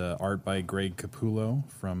 and art by Greg Capullo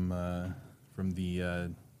from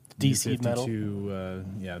the DC Metal,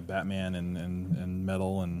 Batman and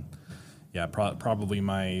Metal, and probably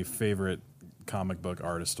my favorite comic book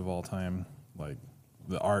artist of all time. Like,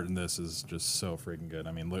 the art in this is just so freaking good.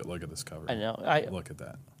 I mean, look at this cover. I know. Look at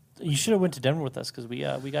that. You should have went to Denver with us because we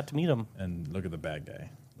got to meet him. And look at the bad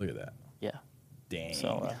guy. Look at that. Yeah. Dang.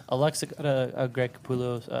 So Alexa got a Greg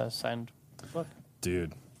Capullo signed book.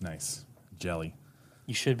 Dude, nice. Jelly.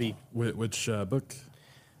 You should be. Which book?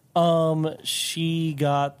 She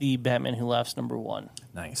got the Batman Who Laughs #1.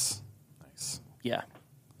 Nice. Yeah.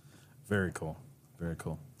 Very cool.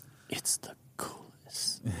 It's the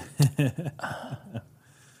coolest.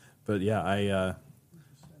 But yeah, I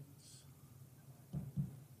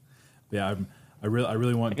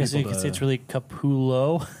really want. I guess people you could to, say it's really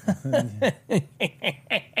Capullo.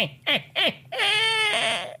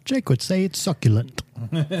 Jake would say it's succulent.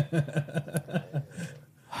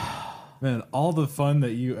 Man, all the fun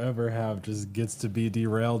that you ever have just gets to be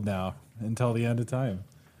derailed now until the end of time.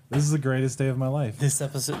 This is the greatest day of my life. This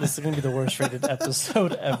is going to be the worst rated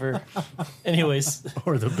episode ever. Anyways.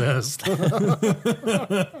 Or the best.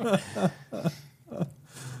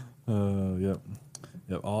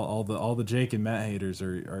 Yep. All the Jake and Matt haters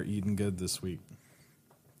are eating good this week.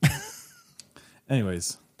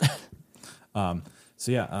 Anyways.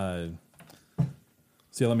 So yeah,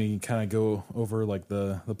 So yeah, let me kind of go over like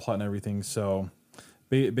the plot and everything. So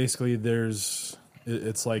basically,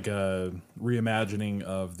 it's like a reimagining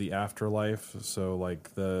of the afterlife. So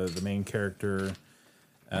like the main character,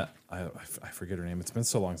 I forget her name. It's been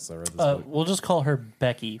so long since I read this book. We'll just call her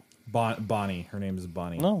Becky. Bonnie. Her name is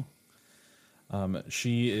Bonnie. No.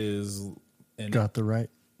 She is. Got the right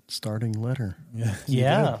starting letter.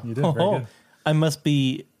 Yeah. You did. Very good. I must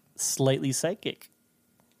be slightly psychic.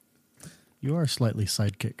 You are slightly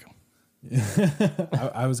sidekick.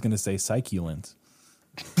 I was going to say succulent.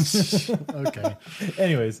 Okay.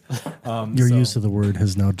 Anyways, Your use of the word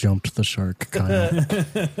has now jumped the shark, Kyle.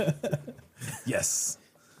 yes.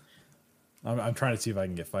 I'm trying to see if I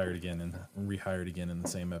can get fired again and rehired again in the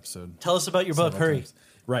same episode. Tell us about your book. Several Hurry. times.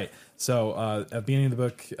 Right. So at the beginning of the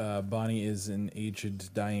book, Bonnie is an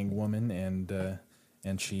aged, dying woman,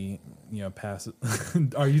 and she, passes.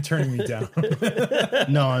 Are you turning me down?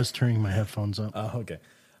 No, I was turning my headphones up. Oh, okay.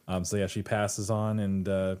 So yeah, she passes on,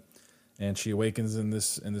 and she awakens in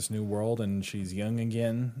this new world, and she's young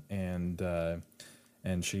again, and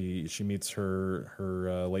she meets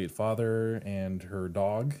her late father and her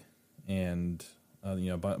dog, and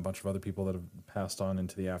a bunch of other people that have passed on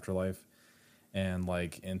into the afterlife, and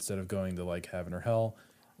like instead of going to like heaven or hell,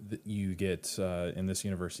 you get in this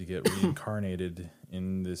universe you get reincarnated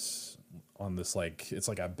on this like it's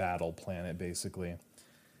like a battle planet basically,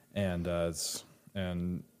 and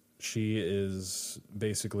she is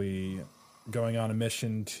basically going on a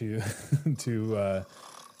mission to to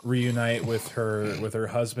reunite with her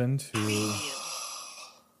husband who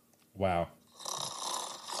wow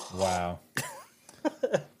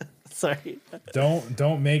Sorry.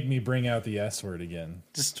 don't make me bring out the S word again.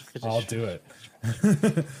 Just finish. I'll do it.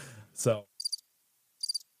 So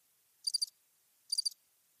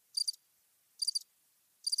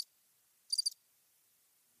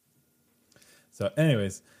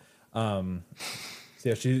anyways, so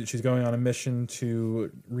yeah, she's going on a mission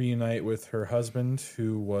to reunite with her husband,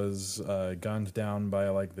 who was gunned down by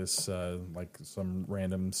like this like some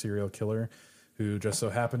random serial killer, who just so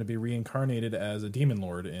happened to be reincarnated as a demon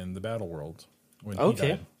lord in the battle world when he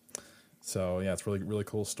died. So yeah, it's really really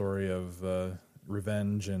cool story of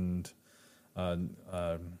revenge and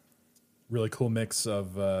really cool mix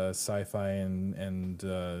of sci-fi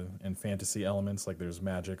and fantasy elements. Like there's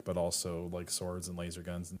magic, but also like swords and laser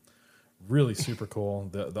guns. Really super cool.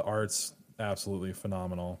 The art's absolutely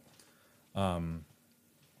phenomenal.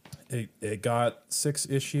 It got 6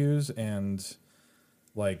 issues, and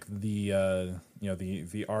like the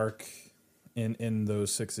the arc in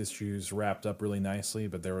those 6 issues wrapped up really nicely,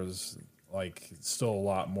 but there was like still a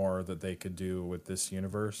lot more that they could do with this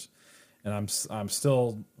universe, and I'm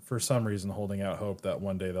still for some reason holding out hope that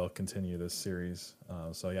one day they'll continue this series.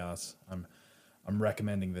 So yeah, I'm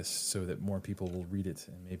recommending this so that more people will read it,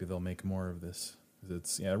 and maybe they'll make more of this.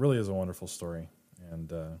 It really is a wonderful story.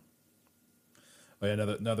 And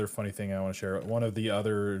another funny thing I want to share. One of the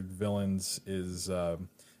other villains is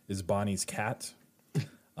Bonnie's cat.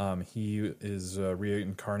 He is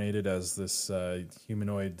reincarnated as this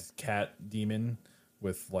humanoid cat demon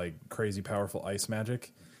with like crazy powerful ice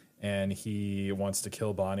magic, and he wants to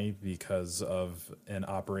kill Bonnie because of an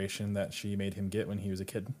operation that she made him get when he was a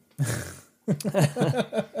kid.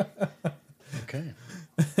 Okay.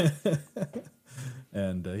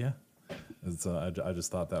 And yeah, I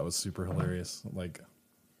just thought that was super hilarious. Like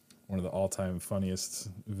one of the all-time funniest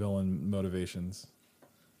villain motivations.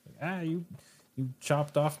 Like, you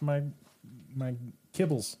chopped off my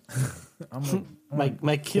kibbles.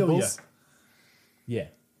 My kill ya. kibbles. Yeah.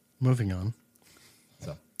 Moving on.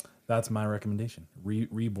 So that's my recommendation.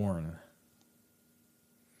 Reborn.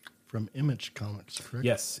 From Image Comics, correct?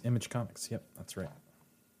 Yes, Image Comics. Yep, that's right.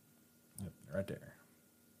 Yep, right there.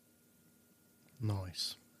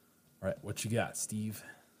 Nice. All right, what you got, Steve?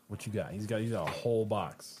 What you got? He's got a whole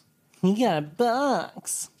box. You got a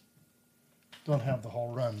box. Don't have the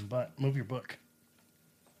whole run, but move your book.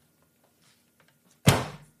 That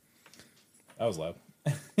was loud.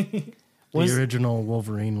 The original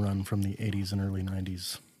Wolverine run from the 80s and early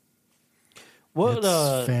 90s. What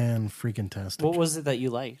It's fan-freaking-tastic. what was it that you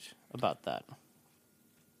liked about that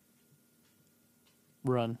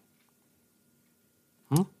run?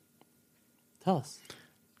 Tell us.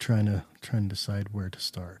 Trying to decide where to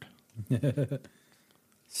start.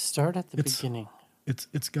 Start at the It's- beginning.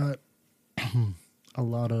 It's got a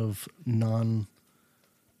lot of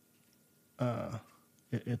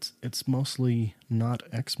it's mostly not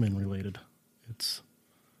X-Men related. It's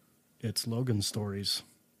Logan stories.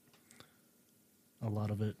 A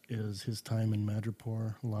lot of it is his time in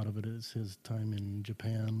Madripoor. A lot of it is his time in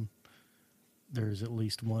Japan. there's at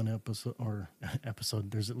least one episode.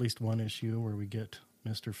 There's at least one issue where we get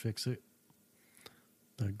Mr. Fix-It,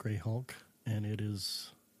 the Gray Hulk, and it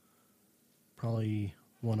is probably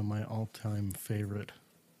one of my all-time favorite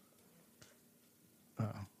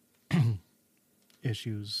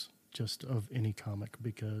issues just of any comic,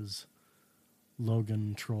 because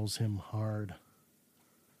Logan trolls him hard.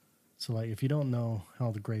 So, like, if you don't know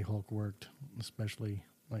how the Gray Hulk worked, especially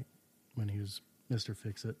like when he was Mr.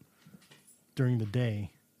 Fix-It, during the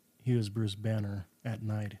day he was Bruce Banner. At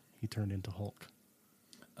night he turned into Hulk.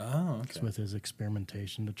 Oh, okay. It's with his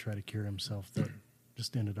experimentation to try to cure himself that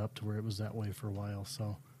just ended up to where it was that way for a while.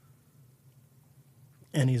 So,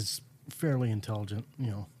 and he's fairly intelligent,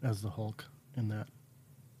 as the Hulk in that.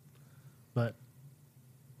 But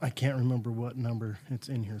I can't remember what number. It's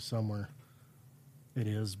in here somewhere. It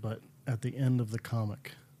is, but at the end of the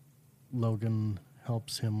comic, Logan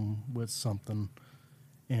helps him with something,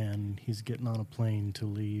 and he's getting on a plane to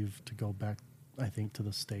leave to go back, I think, to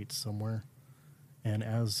the States somewhere. And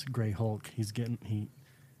as Gray Hulk, he didn't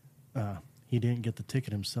get the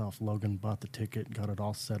ticket himself. Logan bought the ticket, got it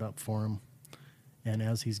all set up for him. And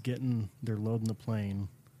as they're loading the plane,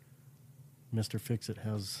 Mr. Fix-It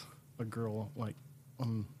has a girl like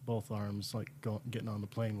on both arms, like getting on the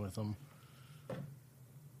plane with him.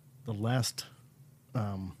 The last,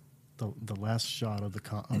 the last shot of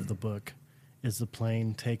the book is the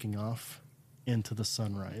plane taking off into the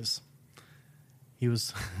sunrise.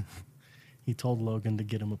 He told Logan to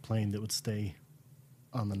get him a plane that would stay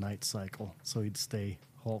on the night cycle, so he'd stay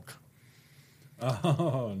Hulk.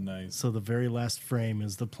 Oh, nice. So the very last frame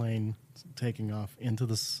is the plane taking off into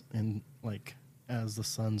as the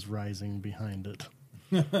sun's rising behind it.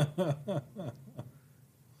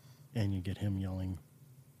 And you get him yelling,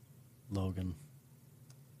 Logan.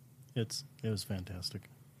 It was fantastic.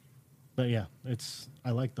 But yeah,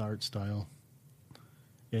 I like the art style.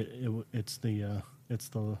 It's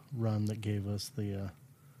the run that gave us the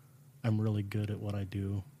I'm really good at what I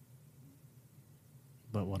do,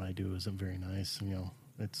 but what I do isn't very nice.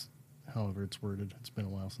 It's however it's worded. It's been a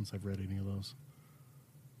while since I've read any of those.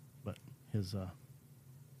 But his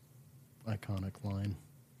iconic line.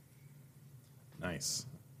 Nice.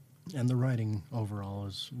 And the writing overall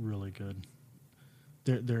is really good.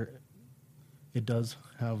 It does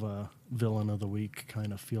have a villain of the week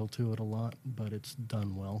kind of feel to it a lot, but it's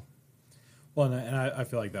done well. Well, and I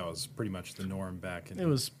feel like that was pretty much the norm back in in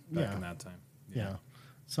that time. Yeah.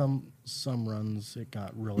 Some runs it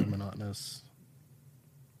got really monotonous,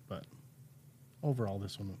 but overall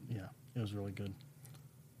this one, it was really good.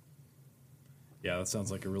 Yeah, that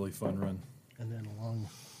sounds like a really fun run. And then along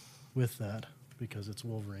with that, because it's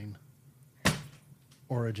Wolverine,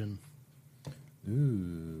 Origin.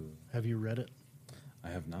 Ooh. Have you read it? I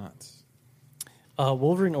have not.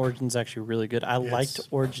 Wolverine Origin's actually really good. I It's liked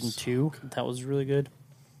Origin so 2. That was really good.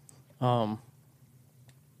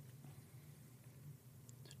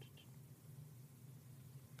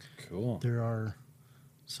 Cool. There are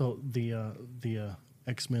the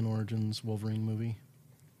X-Men Origins Wolverine movie,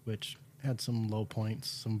 which had some low points,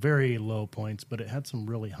 some very low points, but it had some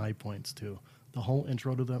really high points too. The whole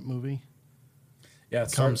intro to that movie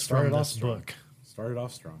comes from started off this strong. book. Started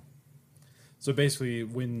off strong. So basically,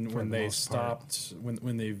 when the they most part. stopped,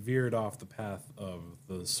 when they veered off the path of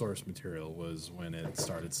the source material, was when it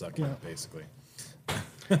started sucking. Yeah. Basically,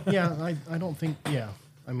 Yeah, I don't think. Yeah,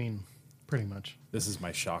 I mean, pretty much. this is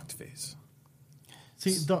my shocked face.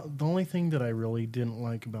 See, the only thing that I really didn't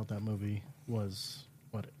like about that movie was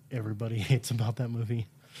what everybody hates about that movie.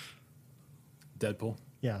 Deadpool.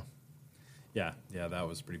 Yeah, Yeah, that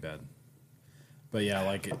was pretty bad. But yeah,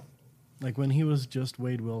 like it. like when he was just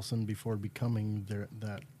Wade Wilson before becoming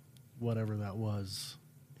that whatever that was,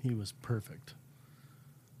 he was perfect.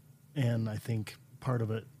 And I think part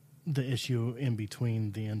of it, the issue in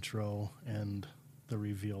between the intro and the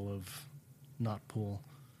reveal of Not Pool,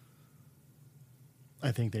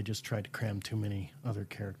 I think they just tried to cram too many other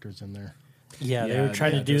characters in there. Yeah, they Yeah, were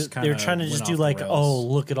trying yeah, to do. just They were kinda trying to went just do off the like, rails. oh,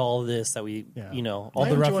 look at all this that we, Yeah. all I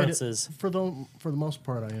the enjoyed references. it. For the most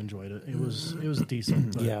part, I enjoyed it. It was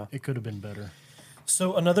decent, but Yeah. it could have been better.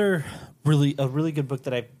 So another really good book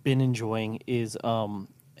that I've been enjoying is Helm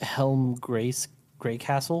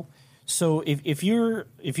Greycastle. So if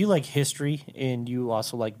you like history and you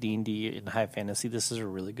also like D&D and high fantasy, this is a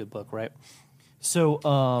really good book, right?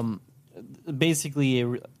 So basically,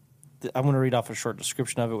 I'm going to read off a short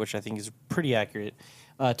description of it, which I think is pretty accurate.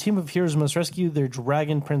 A team of heroes must rescue their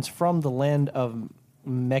dragon prince from the land of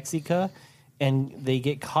Mexica, and they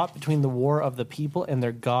get caught between the war of the people and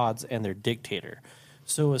their gods and their dictator.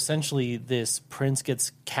 So essentially, this prince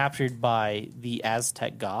gets captured by the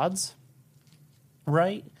Aztec gods,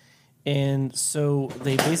 right? And so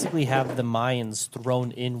they basically have the Mayans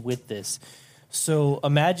thrown in with this. So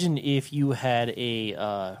imagine if you had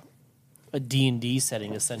a D&D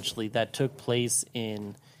setting essentially that took place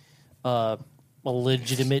in a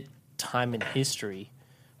legitimate time in history,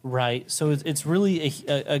 right? So it's really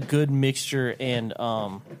a good mixture and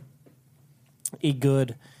a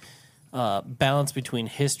good balance between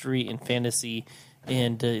history and fantasy,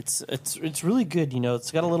 and it's really good.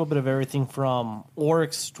 It's got a little bit of everything from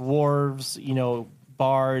orcs, dwarves,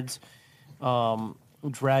 bards,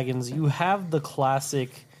 dragons. You have the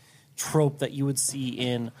classic trope that you would see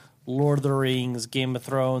in Lord of the Rings, Game of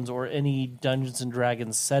Thrones, or any Dungeons and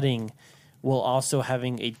Dragons setting, while also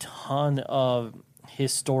having a ton of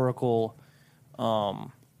historical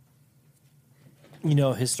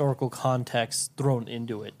historical context thrown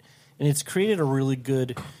into it, and it's created a really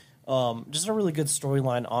good just a really good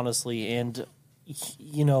storyline, honestly. And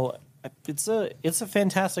it's a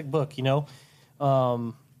fantastic book.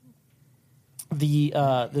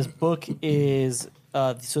 This book is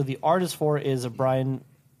so the artist for it is Brian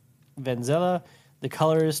Vanzella. The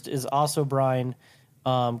colorist is also Brian.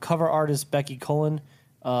 Cover artist Becky Cullen.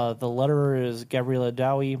 The letterer is Gabriela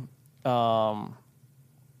Dowie.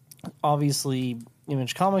 Obviously,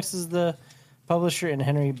 Image Comics is the publisher, and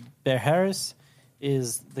Henry Beharris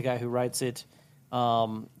is the guy who writes it.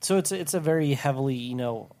 So it's a very heavily,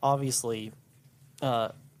 obviously,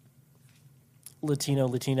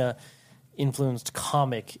 Latina influenced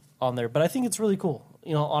comic on there. But I think it's really cool.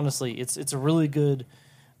 Honestly, it's a really good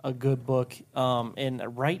book.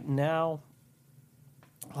 And right now,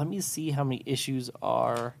 let me see how many issues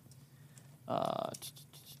are.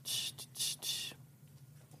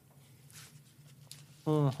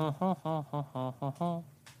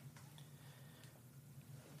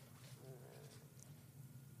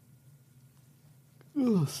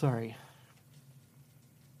 Ooh, sorry.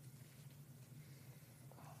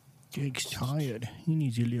 Jake's tired. He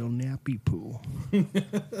needs a little nappy poo.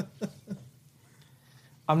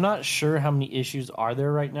 I'm not sure how many issues are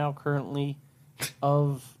there right now currently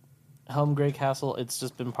of Helm Grey Castle. It's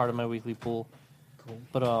just been part of my weekly pool. Cool.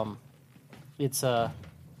 But it's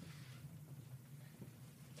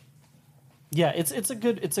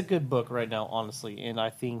it's a good book right now, honestly, and I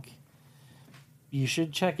think you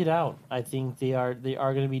should check it out. I think they are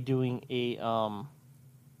going to be doing a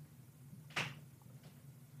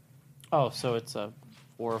so it's a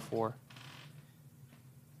 404.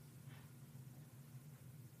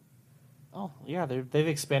 Oh, yeah, they've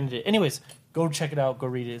expanded it. Anyways, go check it out. Go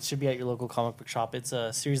read it. It should be at your local comic book shop. It's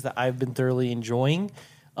a series that I've been thoroughly enjoying.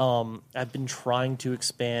 I've been trying to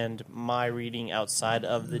expand my reading outside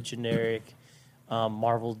of the generic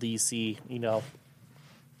Marvel, DC,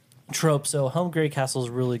 trope. So Helm Grey Castle is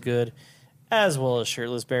really good, as well as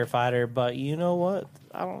Shirtless Bear Fighter. But you know what?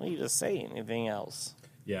 I don't need to say anything else.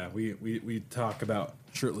 Yeah, we talk about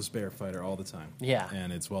Shirtless Bear Fighter all the time. Yeah.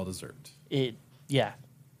 And it's well deserved.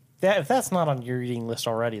 If that's not on your reading list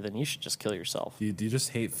already, then you should just kill yourself. Do you just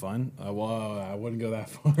hate fun? Well, I wouldn't go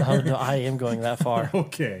that far. Oh, no, I am going that far.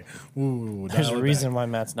 Okay. Ooh, There's a reason why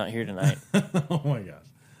Matt's not here tonight. Oh, my gosh.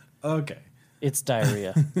 Okay. It's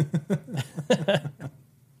diarrhea.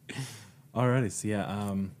 Alrighty. So,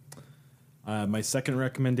 yeah. My second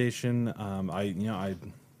recommendation, now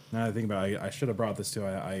that I think about it, I should have brought this too.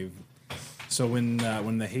 So when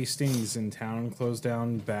the Hastings in town closed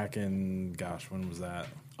down back in, when was that?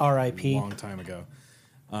 R.I.P. A long time ago.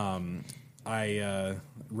 I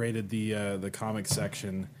raided the comic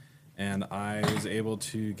section, and I was able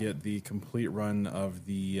to get the complete run of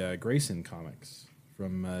the Grayson comics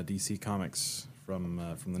from DC Comics from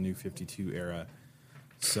the New 52 era.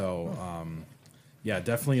 So yeah,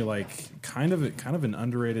 definitely like kind of an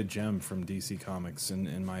underrated gem from DC Comics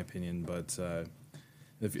in my opinion. But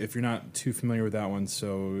if you're not too familiar with that one,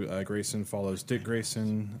 so Grayson follows Dick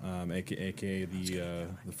Grayson, aka the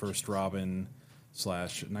first Robin /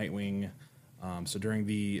 Nightwing. So during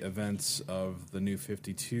the events of the New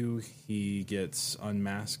 52, he gets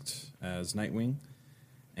unmasked as Nightwing,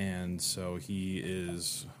 and so he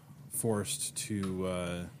is forced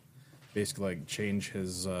to basically like change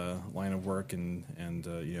his line of work and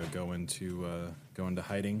go into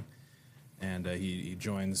hiding. And he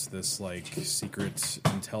joins this like secret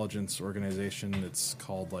intelligence organization. It's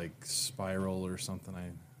called like Spiral or something. I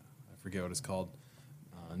forget what it's called.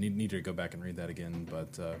 Need to go back and read that again.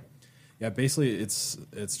 But yeah, basically it's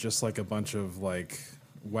just like a bunch of like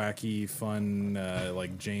wacky, fun,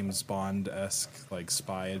 like James Bond-esque like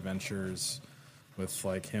spy adventures with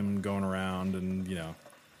like him going around and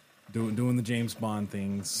doing the James Bond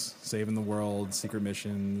things, saving the world, secret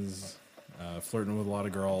missions, flirting with a lot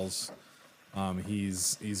of girls.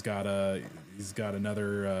 He's got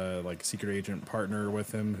another like secret agent partner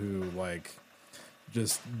with him who like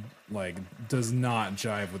just like does not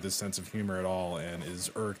jive with his sense of humor at all and is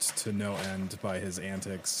irked to no end by his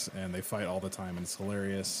antics, and they fight all the time and it's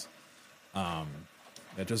hilarious. Yeah,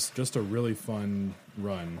 just a really fun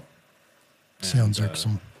run. Sounds And,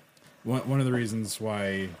 irksome. One of the reasons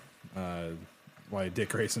why Dick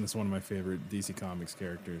Grayson is one of my favorite DC Comics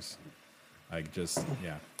characters. Like just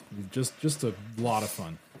a lot of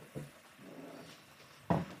fun.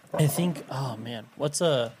 I think, oh man, what's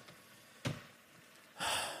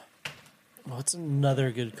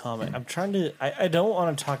another good comic? I'm trying to, I don't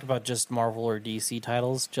want to talk about just Marvel or DC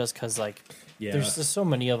titles just because, like, Yeah. there's just so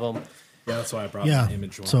many of them. Yeah, that's why I brought Yeah. the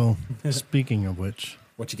Image one. So, speaking of which,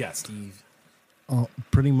 What you got, Steve?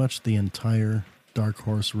 pretty much the entire Dark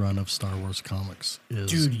Horse run of Star Wars comics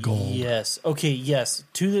is gold. Yes. Okay. Yes.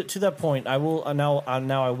 To that point, I will now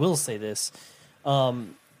I will say this.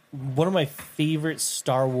 One of my favorite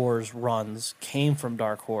Star Wars runs came from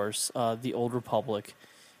Dark Horse, the Old Republic,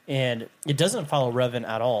 and it doesn't follow Revan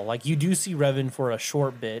at all. Like, you do see Revan for a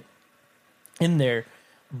short bit in there,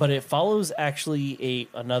 but it follows actually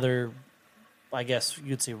another, I guess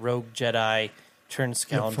you'd say, rogue Jedi turned It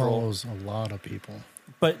scoundrel. follows a lot of people.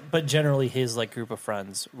 But generally his like group of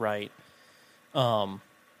friends, right? And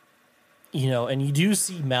you do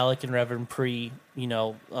see Malik and Revan pre,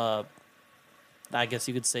 I guess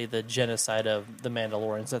you could say the genocide of the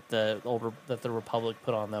Mandalorians that the Republic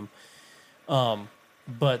put on them.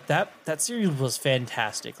 But that series was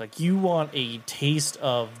fantastic. Like, you want a taste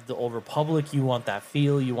of the Old Republic, you want that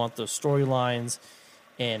feel, you want those storylines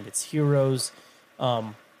and its heroes.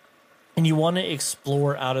 And you want to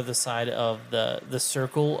explore out of the side of the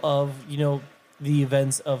circle of, the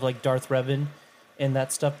events of like Darth Revan and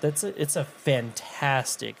that stuff. It's a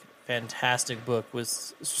fantastic book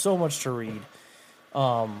with so much to read.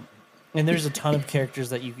 And there's a ton of characters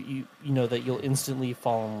that you know that you'll instantly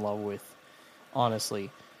fall in love with. Honestly,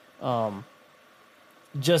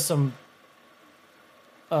 just some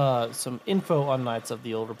info on Knights of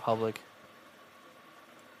the Old Republic.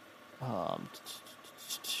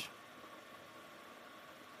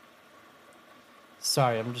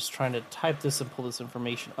 Sorry, I'm just trying to type this and pull this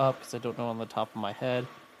information up because I don't know on the top of my head.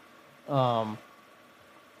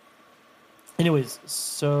 Anyways,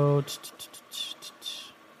 so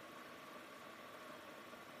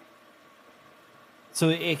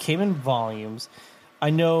it came in volumes. I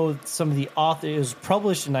know some of the authors. It was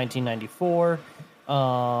published in 1994.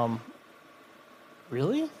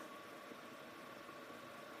 Really?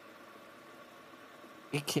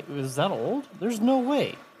 Was that old? There's no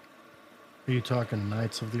way. Are you talking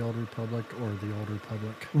Knights of the Old Republic or the Old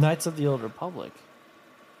Republic? Knights of the Old Republic.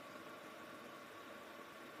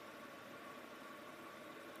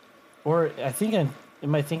 Or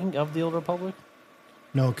am I thinking of the Old Republic?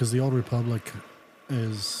 No, because the Old Republic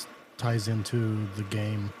ties into the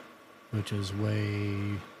game, which is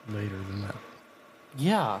way later than that.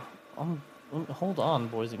 Yeah. Hold on,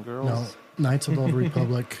 boys and girls. No, Knights of the Old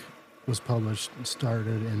Republic was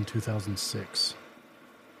started in 2006.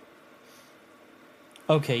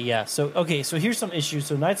 Okay, yeah. So here's some issues.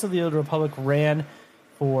 So Knights of the Old Republic ran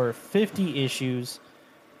for 50 issues.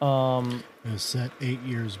 It was set 8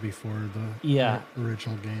 years before the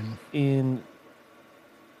original game. In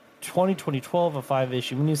 2012, a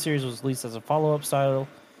 5-issue miniseries was released as a follow-up title,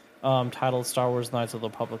 titled Star Wars Knights of the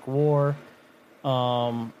Republic War.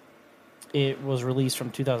 It was released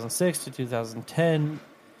from 2006 to 2010.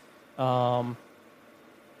 And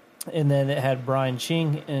then it had Brian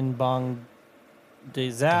Ching and Bong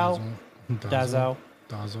Dazao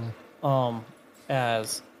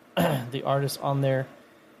as the artist on there.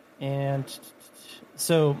 And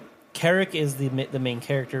so Carrick is the main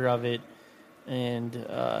character of it, and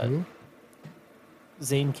Who?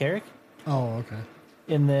 Zane Carrick. Oh, okay.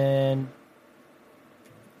 And then,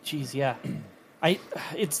 geez, yeah,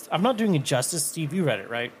 I'm not doing it justice. Steve, you read it,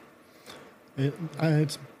 right?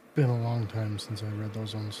 It's been a long time since I read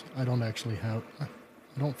those ones. I don't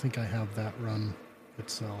think I have that run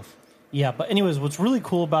itself. Yeah, but anyways, what's really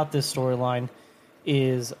cool about this storyline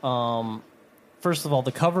is, first of all,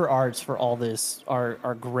 the cover arts for all this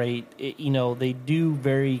are great. They do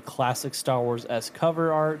very classic Star Wars-esque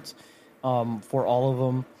cover arts for all of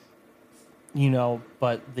them.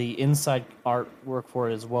 But the inside artwork for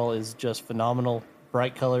it as well is just phenomenal.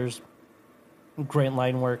 Bright colors, great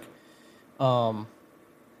line work.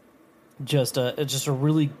 Just a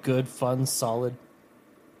really good, fun, solid.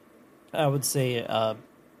 I would say,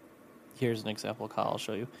 here's an example, Kyle. I'll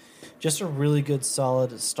show you. Just a really good,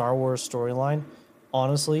 solid Star Wars storyline,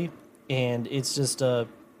 honestly, and it's just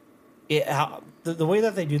the way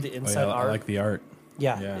that they do the Oh, inside yeah, art, I like the art.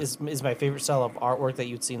 Yeah. is my favorite style of artwork that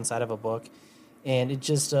you'd see inside of a book, and it's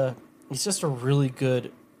just a really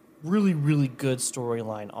good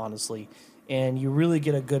storyline, honestly, and you really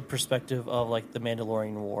get a good perspective of like the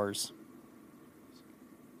Mandalorian Wars.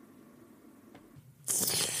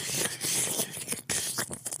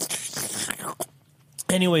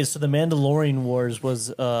 Anyways, so the Mandalorian Wars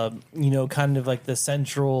was, kind of like the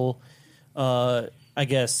central, I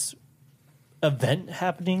guess, event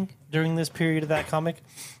happening during this period of that comic,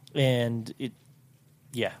 and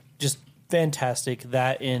just fantastic.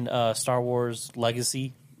 That in Star Wars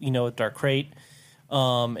Legacy, with Dark Crate,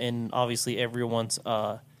 and obviously everyone's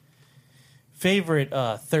favorite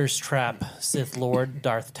thirst trap Sith Lord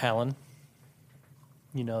Darth Talon.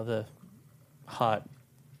 The hot,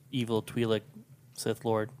 evil Twi'lek Sith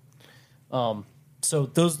Lord. So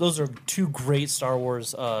those are two great Star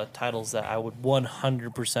Wars titles that I would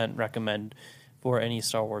 100% recommend for any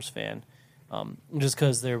Star Wars fan. Just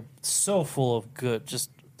because they're so full of good,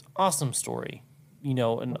 just awesome story.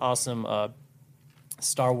 An awesome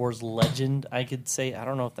Star Wars legend, I could say. I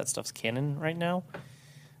don't know if that stuff's canon right now.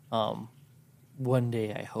 One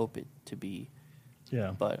day I hope it to be.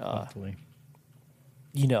 Yeah, But hopefully.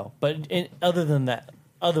 Other than that,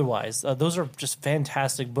 otherwise, those are just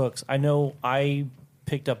fantastic books. I know I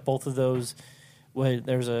picked up both of those when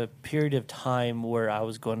there's a period of time where I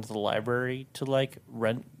was going to the library to like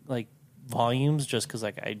rent like volumes just because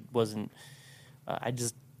like I wasn't, I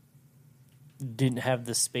just didn't have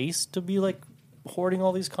the space to be like hoarding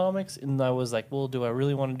all these comics, and I was like, well, do I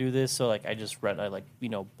really want to do this? So like I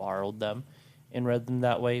borrowed them and read them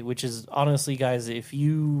that way, which is honestly, guys, if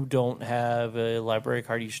you don't have a library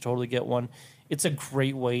card, you should totally get one. It's a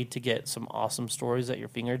great way to get some awesome stories at your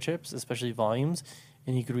fingertips, especially volumes,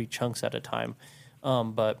 and you could read chunks at a time.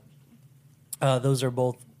 But those are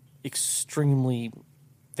both extremely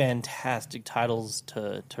fantastic titles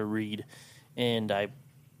to read, and I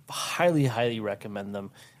highly, highly recommend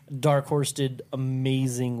them. Dark Horse did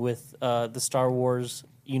amazing with the Star Wars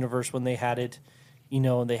universe when they had it.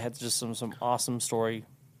 And they had just some awesome story.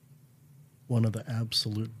 One of the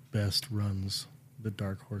absolute best runs that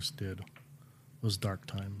Dark Horse did was Dark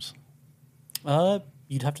Times.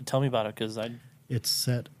 You'd have to tell me about it because It's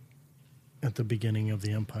set at the beginning of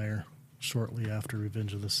the Empire, shortly after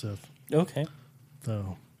Revenge of the Sith. Okay.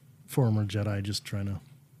 The former Jedi just trying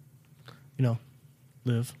to,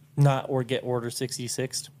 live. Not or get Order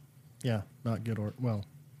 66. Yeah, not good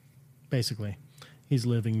basically, he's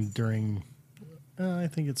living during. I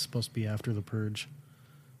think it's supposed to be after the Purge.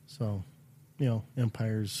 So,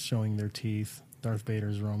 Empire's showing their teeth. Darth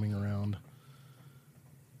Vader's roaming around.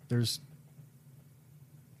 There's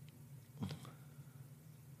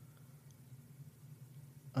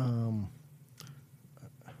I'm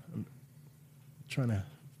trying to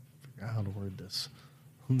figure out how to word this.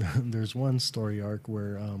 There's one story arc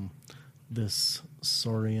where this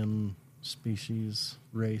Saurian species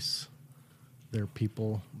race, their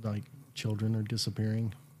people, like children, are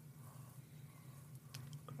disappearing.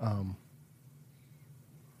 Do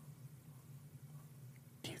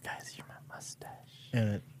you guys hear my mustache?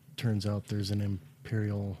 And it turns out there's an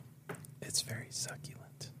Imperial. It's very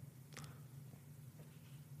succulent.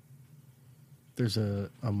 There's a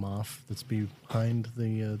Moff that's behind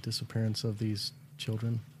the disappearance of these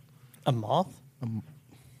children. A moth?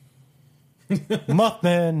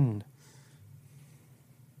 Mothman!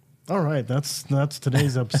 All right, that's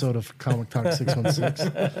today's episode of Comic Talk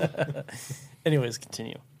 616. Anyways,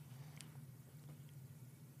 continue.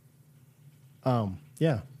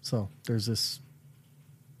 Yeah, so there's this,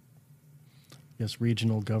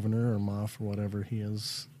 regional governor or Moff or whatever he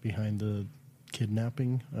is behind the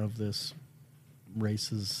kidnapping of this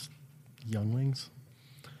race's younglings.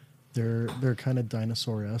 They're kind of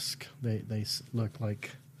dinosaur-esque. They look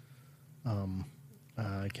like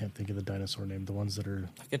I can't think of the dinosaur name. The ones that are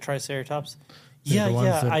Like a Triceratops? the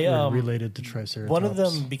ones that I are related to Triceratops. one of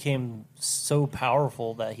them became so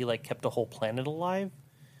powerful that he like kept a whole planet alive,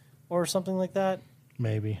 or something like that.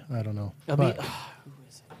 Maybe, I don't know. I mean,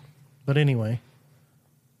 But anyway,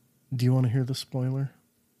 do you want to hear the spoiler?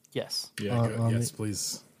 yes. Yeah, yes,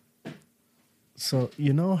 please. So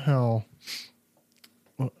you know how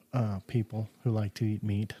people who like to eat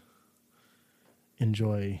meat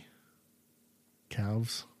enjoy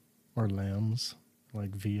calves or lambs,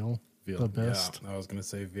 like veal the best? Yeah, I was going to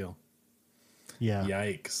say veal. Yeah.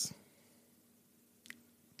 Yikes.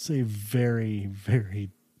 It's a very, very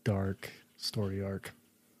dark story arc.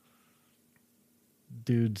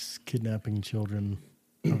 Dude's kidnapping children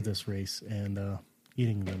of this race and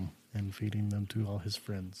eating them and feeding them to all his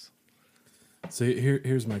friends. So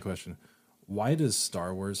here's my question: why does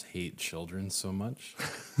Star Wars hate children so much?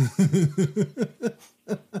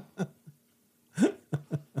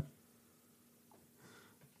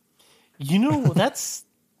 You know, that's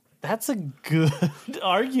a good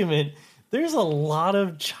argument. There's a lot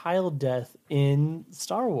of child death in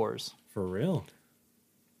Star Wars. For real?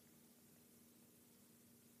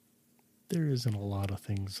 There isn't a lot of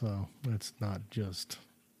things, though. It's not just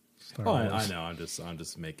Star Oh, Wars. I know. I'm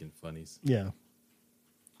just making funnies. Yeah.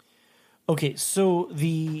 Okay, so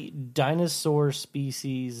the dinosaur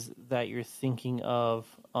species that you're thinking of,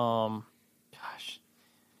 Thon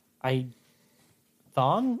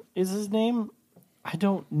is his name. I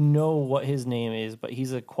don't know what his name is, but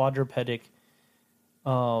he's a quadrupedic.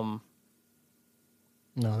 No,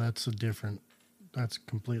 that's that's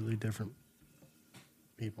completely different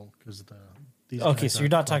people because these. Okay, guys so you're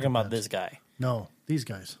aren't not talking about quadrupeds. this guy. No, these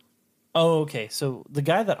guys. Oh, okay. So the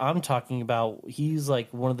guy that I'm talking about, he's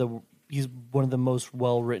like one of the most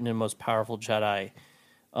well written and most powerful Jedi,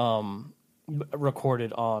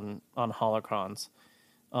 recorded on holocrons.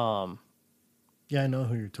 Yeah, I know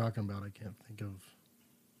who you're talking about. I can't think of.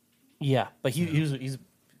 Yeah, but he's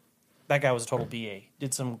that guy was a total BA.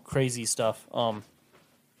 Did some crazy stuff.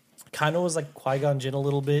 Kind of was like Qui-Gon Jinn a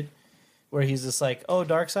little bit, where he's just like, "Oh,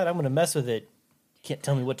 dark side, I'm going to mess with it. You can't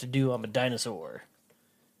tell me what to do. I'm a dinosaur."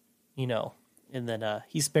 You know, and then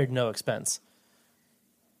he spared no expense.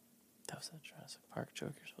 That was that Jurassic Park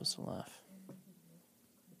joke. You're supposed to laugh.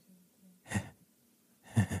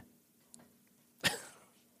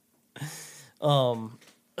 Oh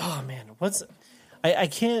man, I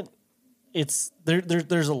can't. It's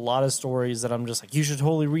there's a lot of stories that I'm just like, you should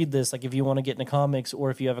totally read this. Like if you want to get into comics or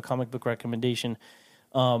if you have a comic book recommendation.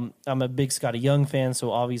 I'm a big Scotty Young fan, so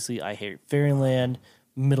obviously I hate Fairyland,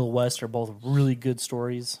 Middle West are both really good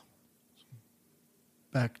stories.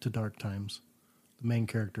 Back to Dark Times. The main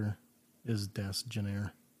character is Des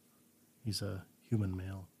Jenner. He's a human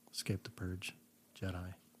male, escaped the purge,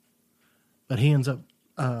 Jedi. But he ends up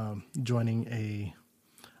joining I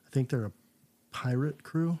think they're a pirate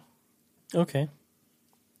crew. Okay.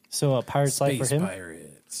 So a pirate's life for him?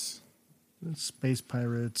 Pirates. Space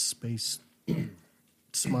pirates, space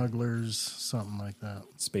smugglers, something like that.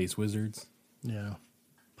 Space wizards. Yeah.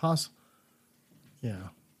 Yeah.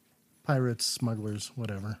 Pirates, smugglers,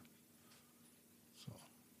 whatever. So.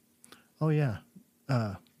 Oh, yeah.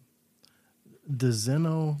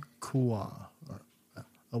 Dezeno Kua,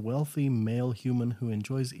 a wealthy male human who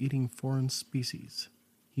enjoys eating foreign species.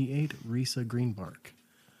 He ate Risa Greenbark,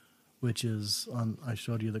 which is on. I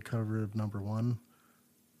showed you the cover of #1.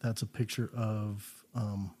 That's a picture of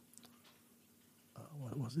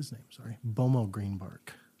what was his name? Sorry, Bomo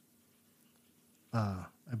Greenbark. I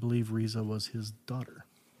believe Risa was his daughter.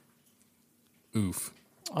 Oof.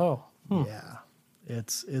 Oh. Yeah,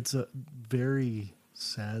 it's a very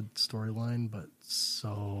sad storyline, but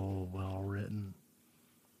so well written.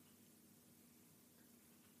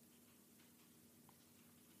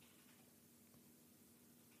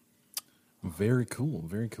 Very cool.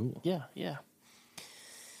 Very cool. Yeah, yeah.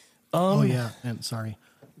 Oh yeah, and sorry,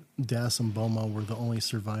 Das and Boma were the only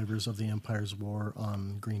survivors of the Empire's War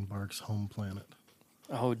on Greenbark's home planet.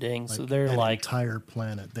 Oh, dang. So they're an like, entire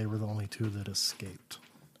planet. They were the only two that escaped.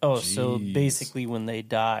 oh, so Jeez. basically when they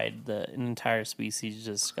died, an entire species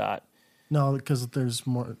just got, No, because there's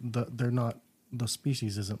more. They're not. The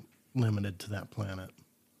species isn't limited to that planet.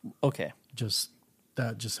 okay.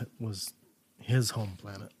 That just was his home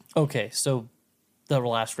planet. Okay, so the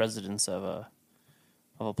last residents of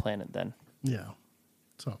a planet then. Yeah.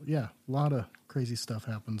 So yeah, a lot of crazy stuff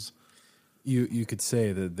happens. You could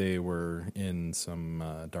say that they were in some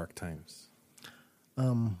dark times.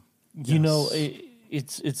 You know,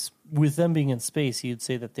 it's with them being in space, you'd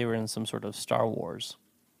say that they were in some sort of Star Wars.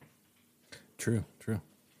 True.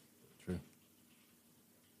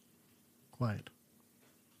 Quiet.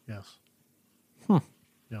 Yes.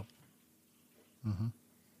 Yep.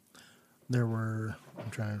 There were.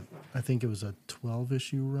 I think it was a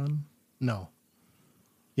 12-issue run. No.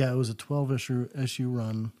 Yeah, it was a 12-issue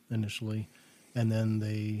run initially, and then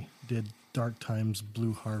they did Dark Times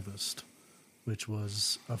Blue Harvest, which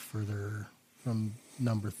was a further from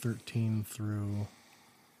number 13 through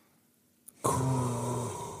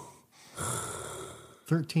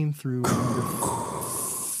 13 through number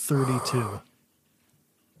 32.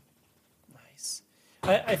 Nice.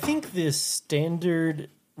 I think this standard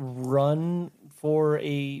run for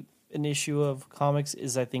an issue of comics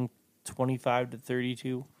is, I think, 25 to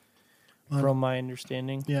 32, from my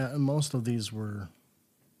understanding. Yeah, and most of these were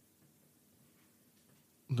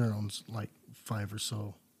their own, like 5 or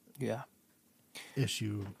so Yeah.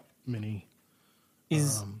 issue mini.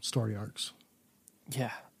 story arcs.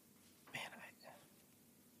 Yeah. Man,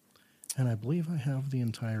 And I believe I have the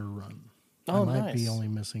entire run. Oh, I might be nice. only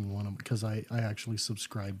missing one of them because I actually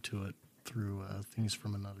subscribed to it through Things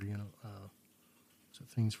from Another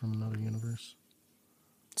Things from Another Universe?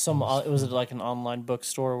 was it like an online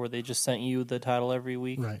bookstore where they just sent you the title every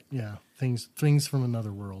week? Right. Yeah. Things from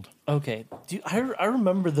Another World. Okay. I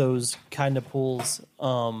remember those kind of pulls.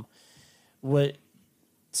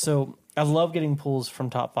 So I love getting pulls from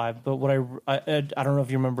Top 5, but what I don't know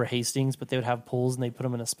if you remember Hastings, but they would have pulls and they put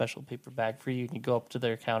them in a special paper bag for you, and you'd go up to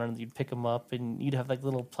their counter and you'd pick them up, and you'd have like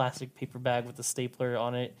little plastic paper bag with a stapler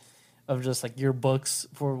on it of just like your books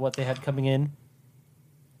for what they had coming in.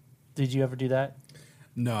 Did you ever do that?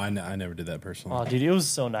 No, I never did that personally. Oh, dude, it was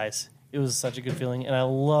so nice. It was such a good feeling, and I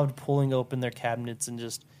loved pulling open their cabinets and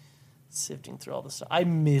just sifting through all the stuff. I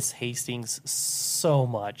miss Hastings so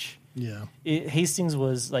much. Yeah. Hastings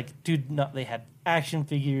was like, dude, they had action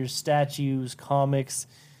figures, statues, comics,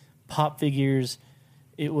 pop figures.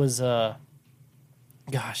 It was it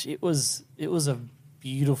was a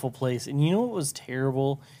beautiful place. And you know what was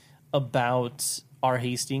terrible about our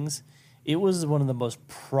Hastings? It was one of the most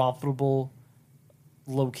profitable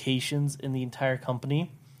locations in the entire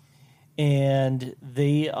company. And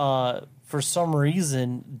they for some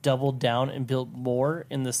reason doubled down and built more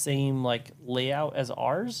in the same like layout as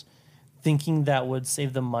ours, thinking that would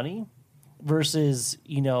save them money, versus,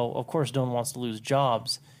 of course, no one wants to lose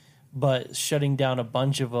jobs, but shutting down a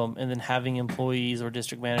bunch of them and then having employees or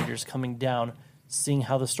district managers coming down, seeing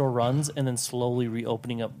how the store runs, and then slowly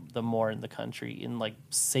reopening up the more in the country and like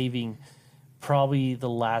saving probably the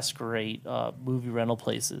last great movie rental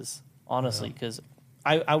places, honestly, because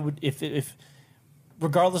I would, if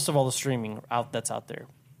regardless of all the streaming that's out there,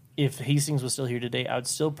 if Hastings was still here today, I would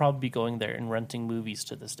still probably be going there and renting movies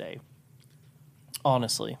to this day.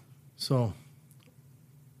 Honestly. So,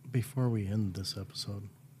 before we end this episode,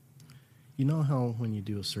 you know how when you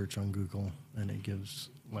do a search on Google and it gives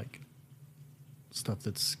like stuff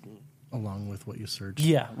that's along with what you search?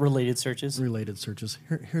 Yeah, related searches. Related searches.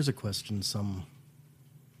 Here's a question some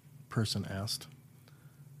person asked.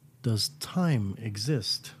 Does time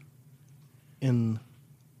exist in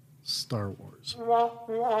Star Wars?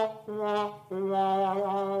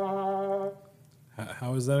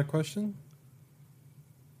 How is that a question?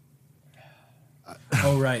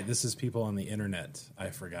 Oh, right. This is people on the internet. I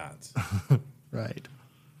forgot. Right.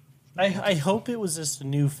 I hope it was just a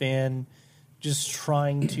new fan just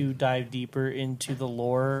trying to dive deeper into the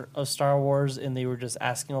lore of Star Wars, and they were just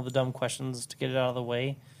asking all the dumb questions to get it out of the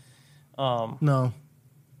way. No,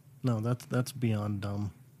 that's beyond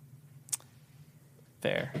dumb.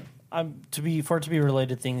 Fair. For it to be a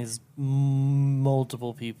related thing is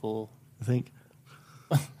multiple people. I think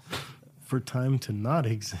for time to not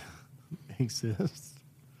exist,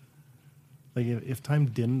 like if time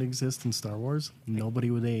didn't exist in Star Wars, nobody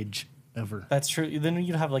would age ever. That's true. Then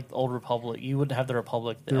you'd have like the old Republic. You would have the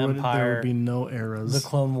Republic, the There Empire, would be no eras. the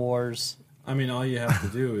Clone Wars. I mean, all you have to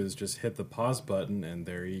do is just hit the pause button, and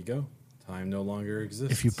there you go. Time no longer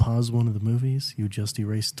exists. If you pause one of the movies, you just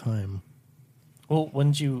erased time. Well,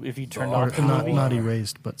 wouldn't you if you turned Or off the not, movie? not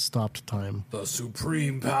erased, but stopped time. The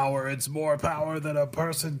supreme power, it's more power than a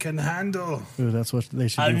person can handle. Ooh, that's what they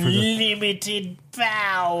should do for the. Unlimited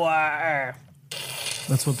power.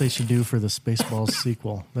 That's what they should do for the Spaceballs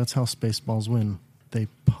sequel. That's how Spaceballs win. They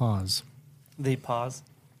pause. They pause.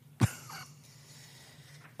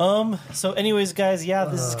 So anyways, guys,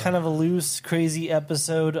 this is kind of a loose, crazy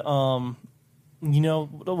episode.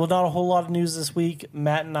 Not a whole lot of news this week.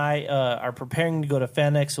 Matt and I are preparing to go to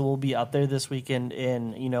FanX, so we'll be out there this weekend.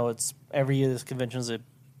 And, it's every year this convention is a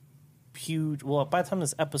huge... Well, by the time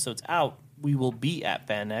this episode's out, we will be at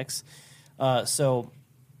FanX. So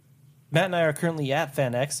Matt and I are currently at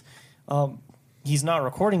FanX. He's not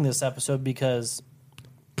recording this episode because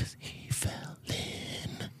he fell in.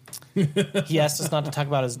 he asked us not to talk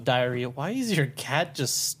about his diarrhea. Why is your cat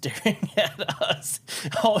just staring at us?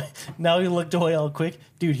 Oh, now he looked away all quick.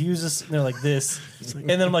 Dude, he was just there like this. And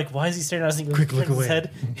then I'm like, why is he staring at us? He goes, Quick, look turns his away.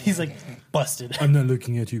 head. He's like, busted. I'm not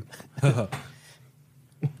looking at you.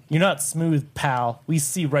 You're not smooth, pal. We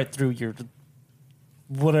see right through your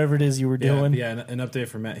whatever it is you were doing. Yeah, an update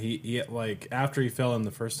from Matt. He like after he fell in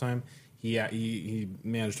the first time, he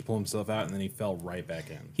managed to pull himself out, and then he fell right back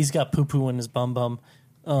in. He's got poo-poo in his bum.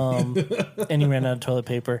 And he ran out of toilet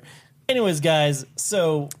paper. Anyways, guys,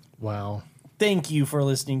 so Wow. thank you for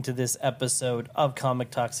listening to this episode of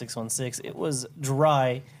Comic Talk 616. It was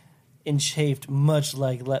dry and chafed, much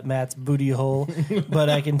like Let Matt's booty hole.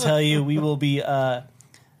 But I can tell you, we will be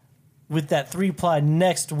with that 3-ply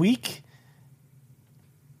next week.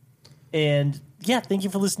 And thank you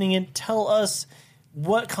for listening in. Tell us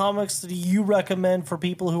what comics do you recommend for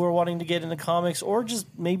people who are wanting to get into comics, or just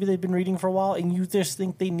maybe they've been reading for a while and you just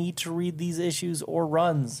think they need to read these issues or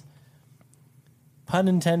runs. Pun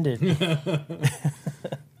intended.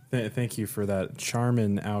 Thank you for that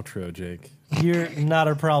charming outro, Jake. You're not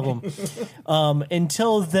a problem.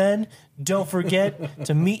 Until then, don't forget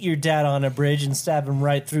to meet your dad on a bridge and stab him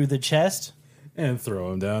right through the chest. And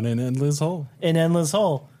throw him down an endless hole. An endless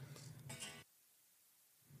hole.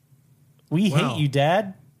 We hate you,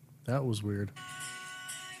 Dad. That was weird.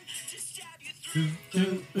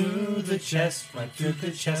 Through the chest, right through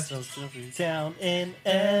the chest, I'll throw you down an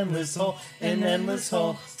endless hole,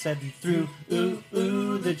 stab you through,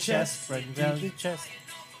 the chest, right down the chest.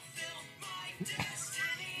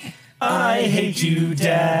 I hate you,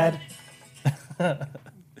 Dad.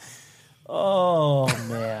 Oh,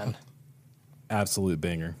 man. Absolute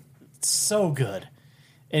banger. So good.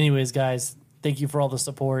 Anyways, guys, thank you for all the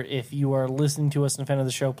support. If you are listening to us and a fan of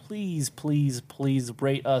the show, please, please, please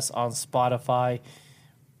rate us on Spotify.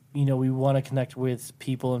 You know, we want to connect with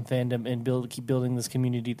people in fandom and keep building this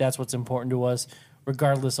community. That's what's important to us.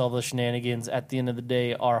 Regardless of all the shenanigans, at the end of the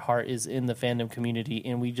day, our heart is in the fandom community,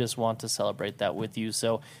 and we just want to celebrate that with you.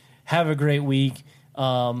 So have a great week.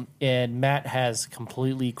 And Matt has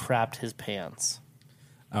completely crapped his pants.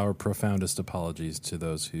 Our profoundest apologies to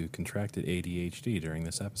those who contracted ADHD during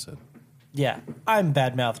this episode. Yeah, I'm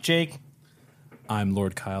Badmouth Jake. I'm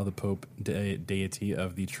Lord Kyle, the Pope deity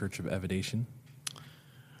of the Church of Evidation.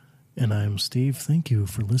 And I'm Steve. Thank you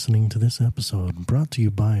for listening to this episode, brought to you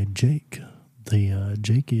by Jake, the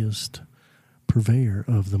jakiest purveyor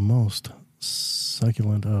of the most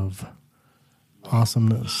succulent of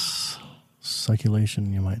awesomeness.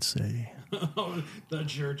 Succulation, you might say. The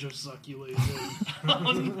Church of Succulation.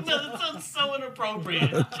 Oh, no, that sounds so inappropriate.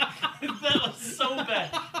 That was so bad.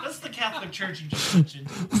 That's the Catholic Church you just mentioned.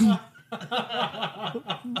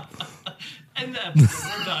 End the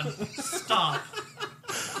episode. We're done. Stop.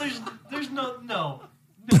 There's no.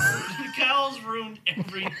 Kyle's ruined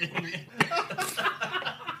everything.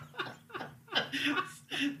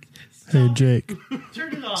 Hey, Jake.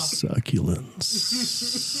 Turn it off. Succulence.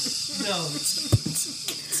 No.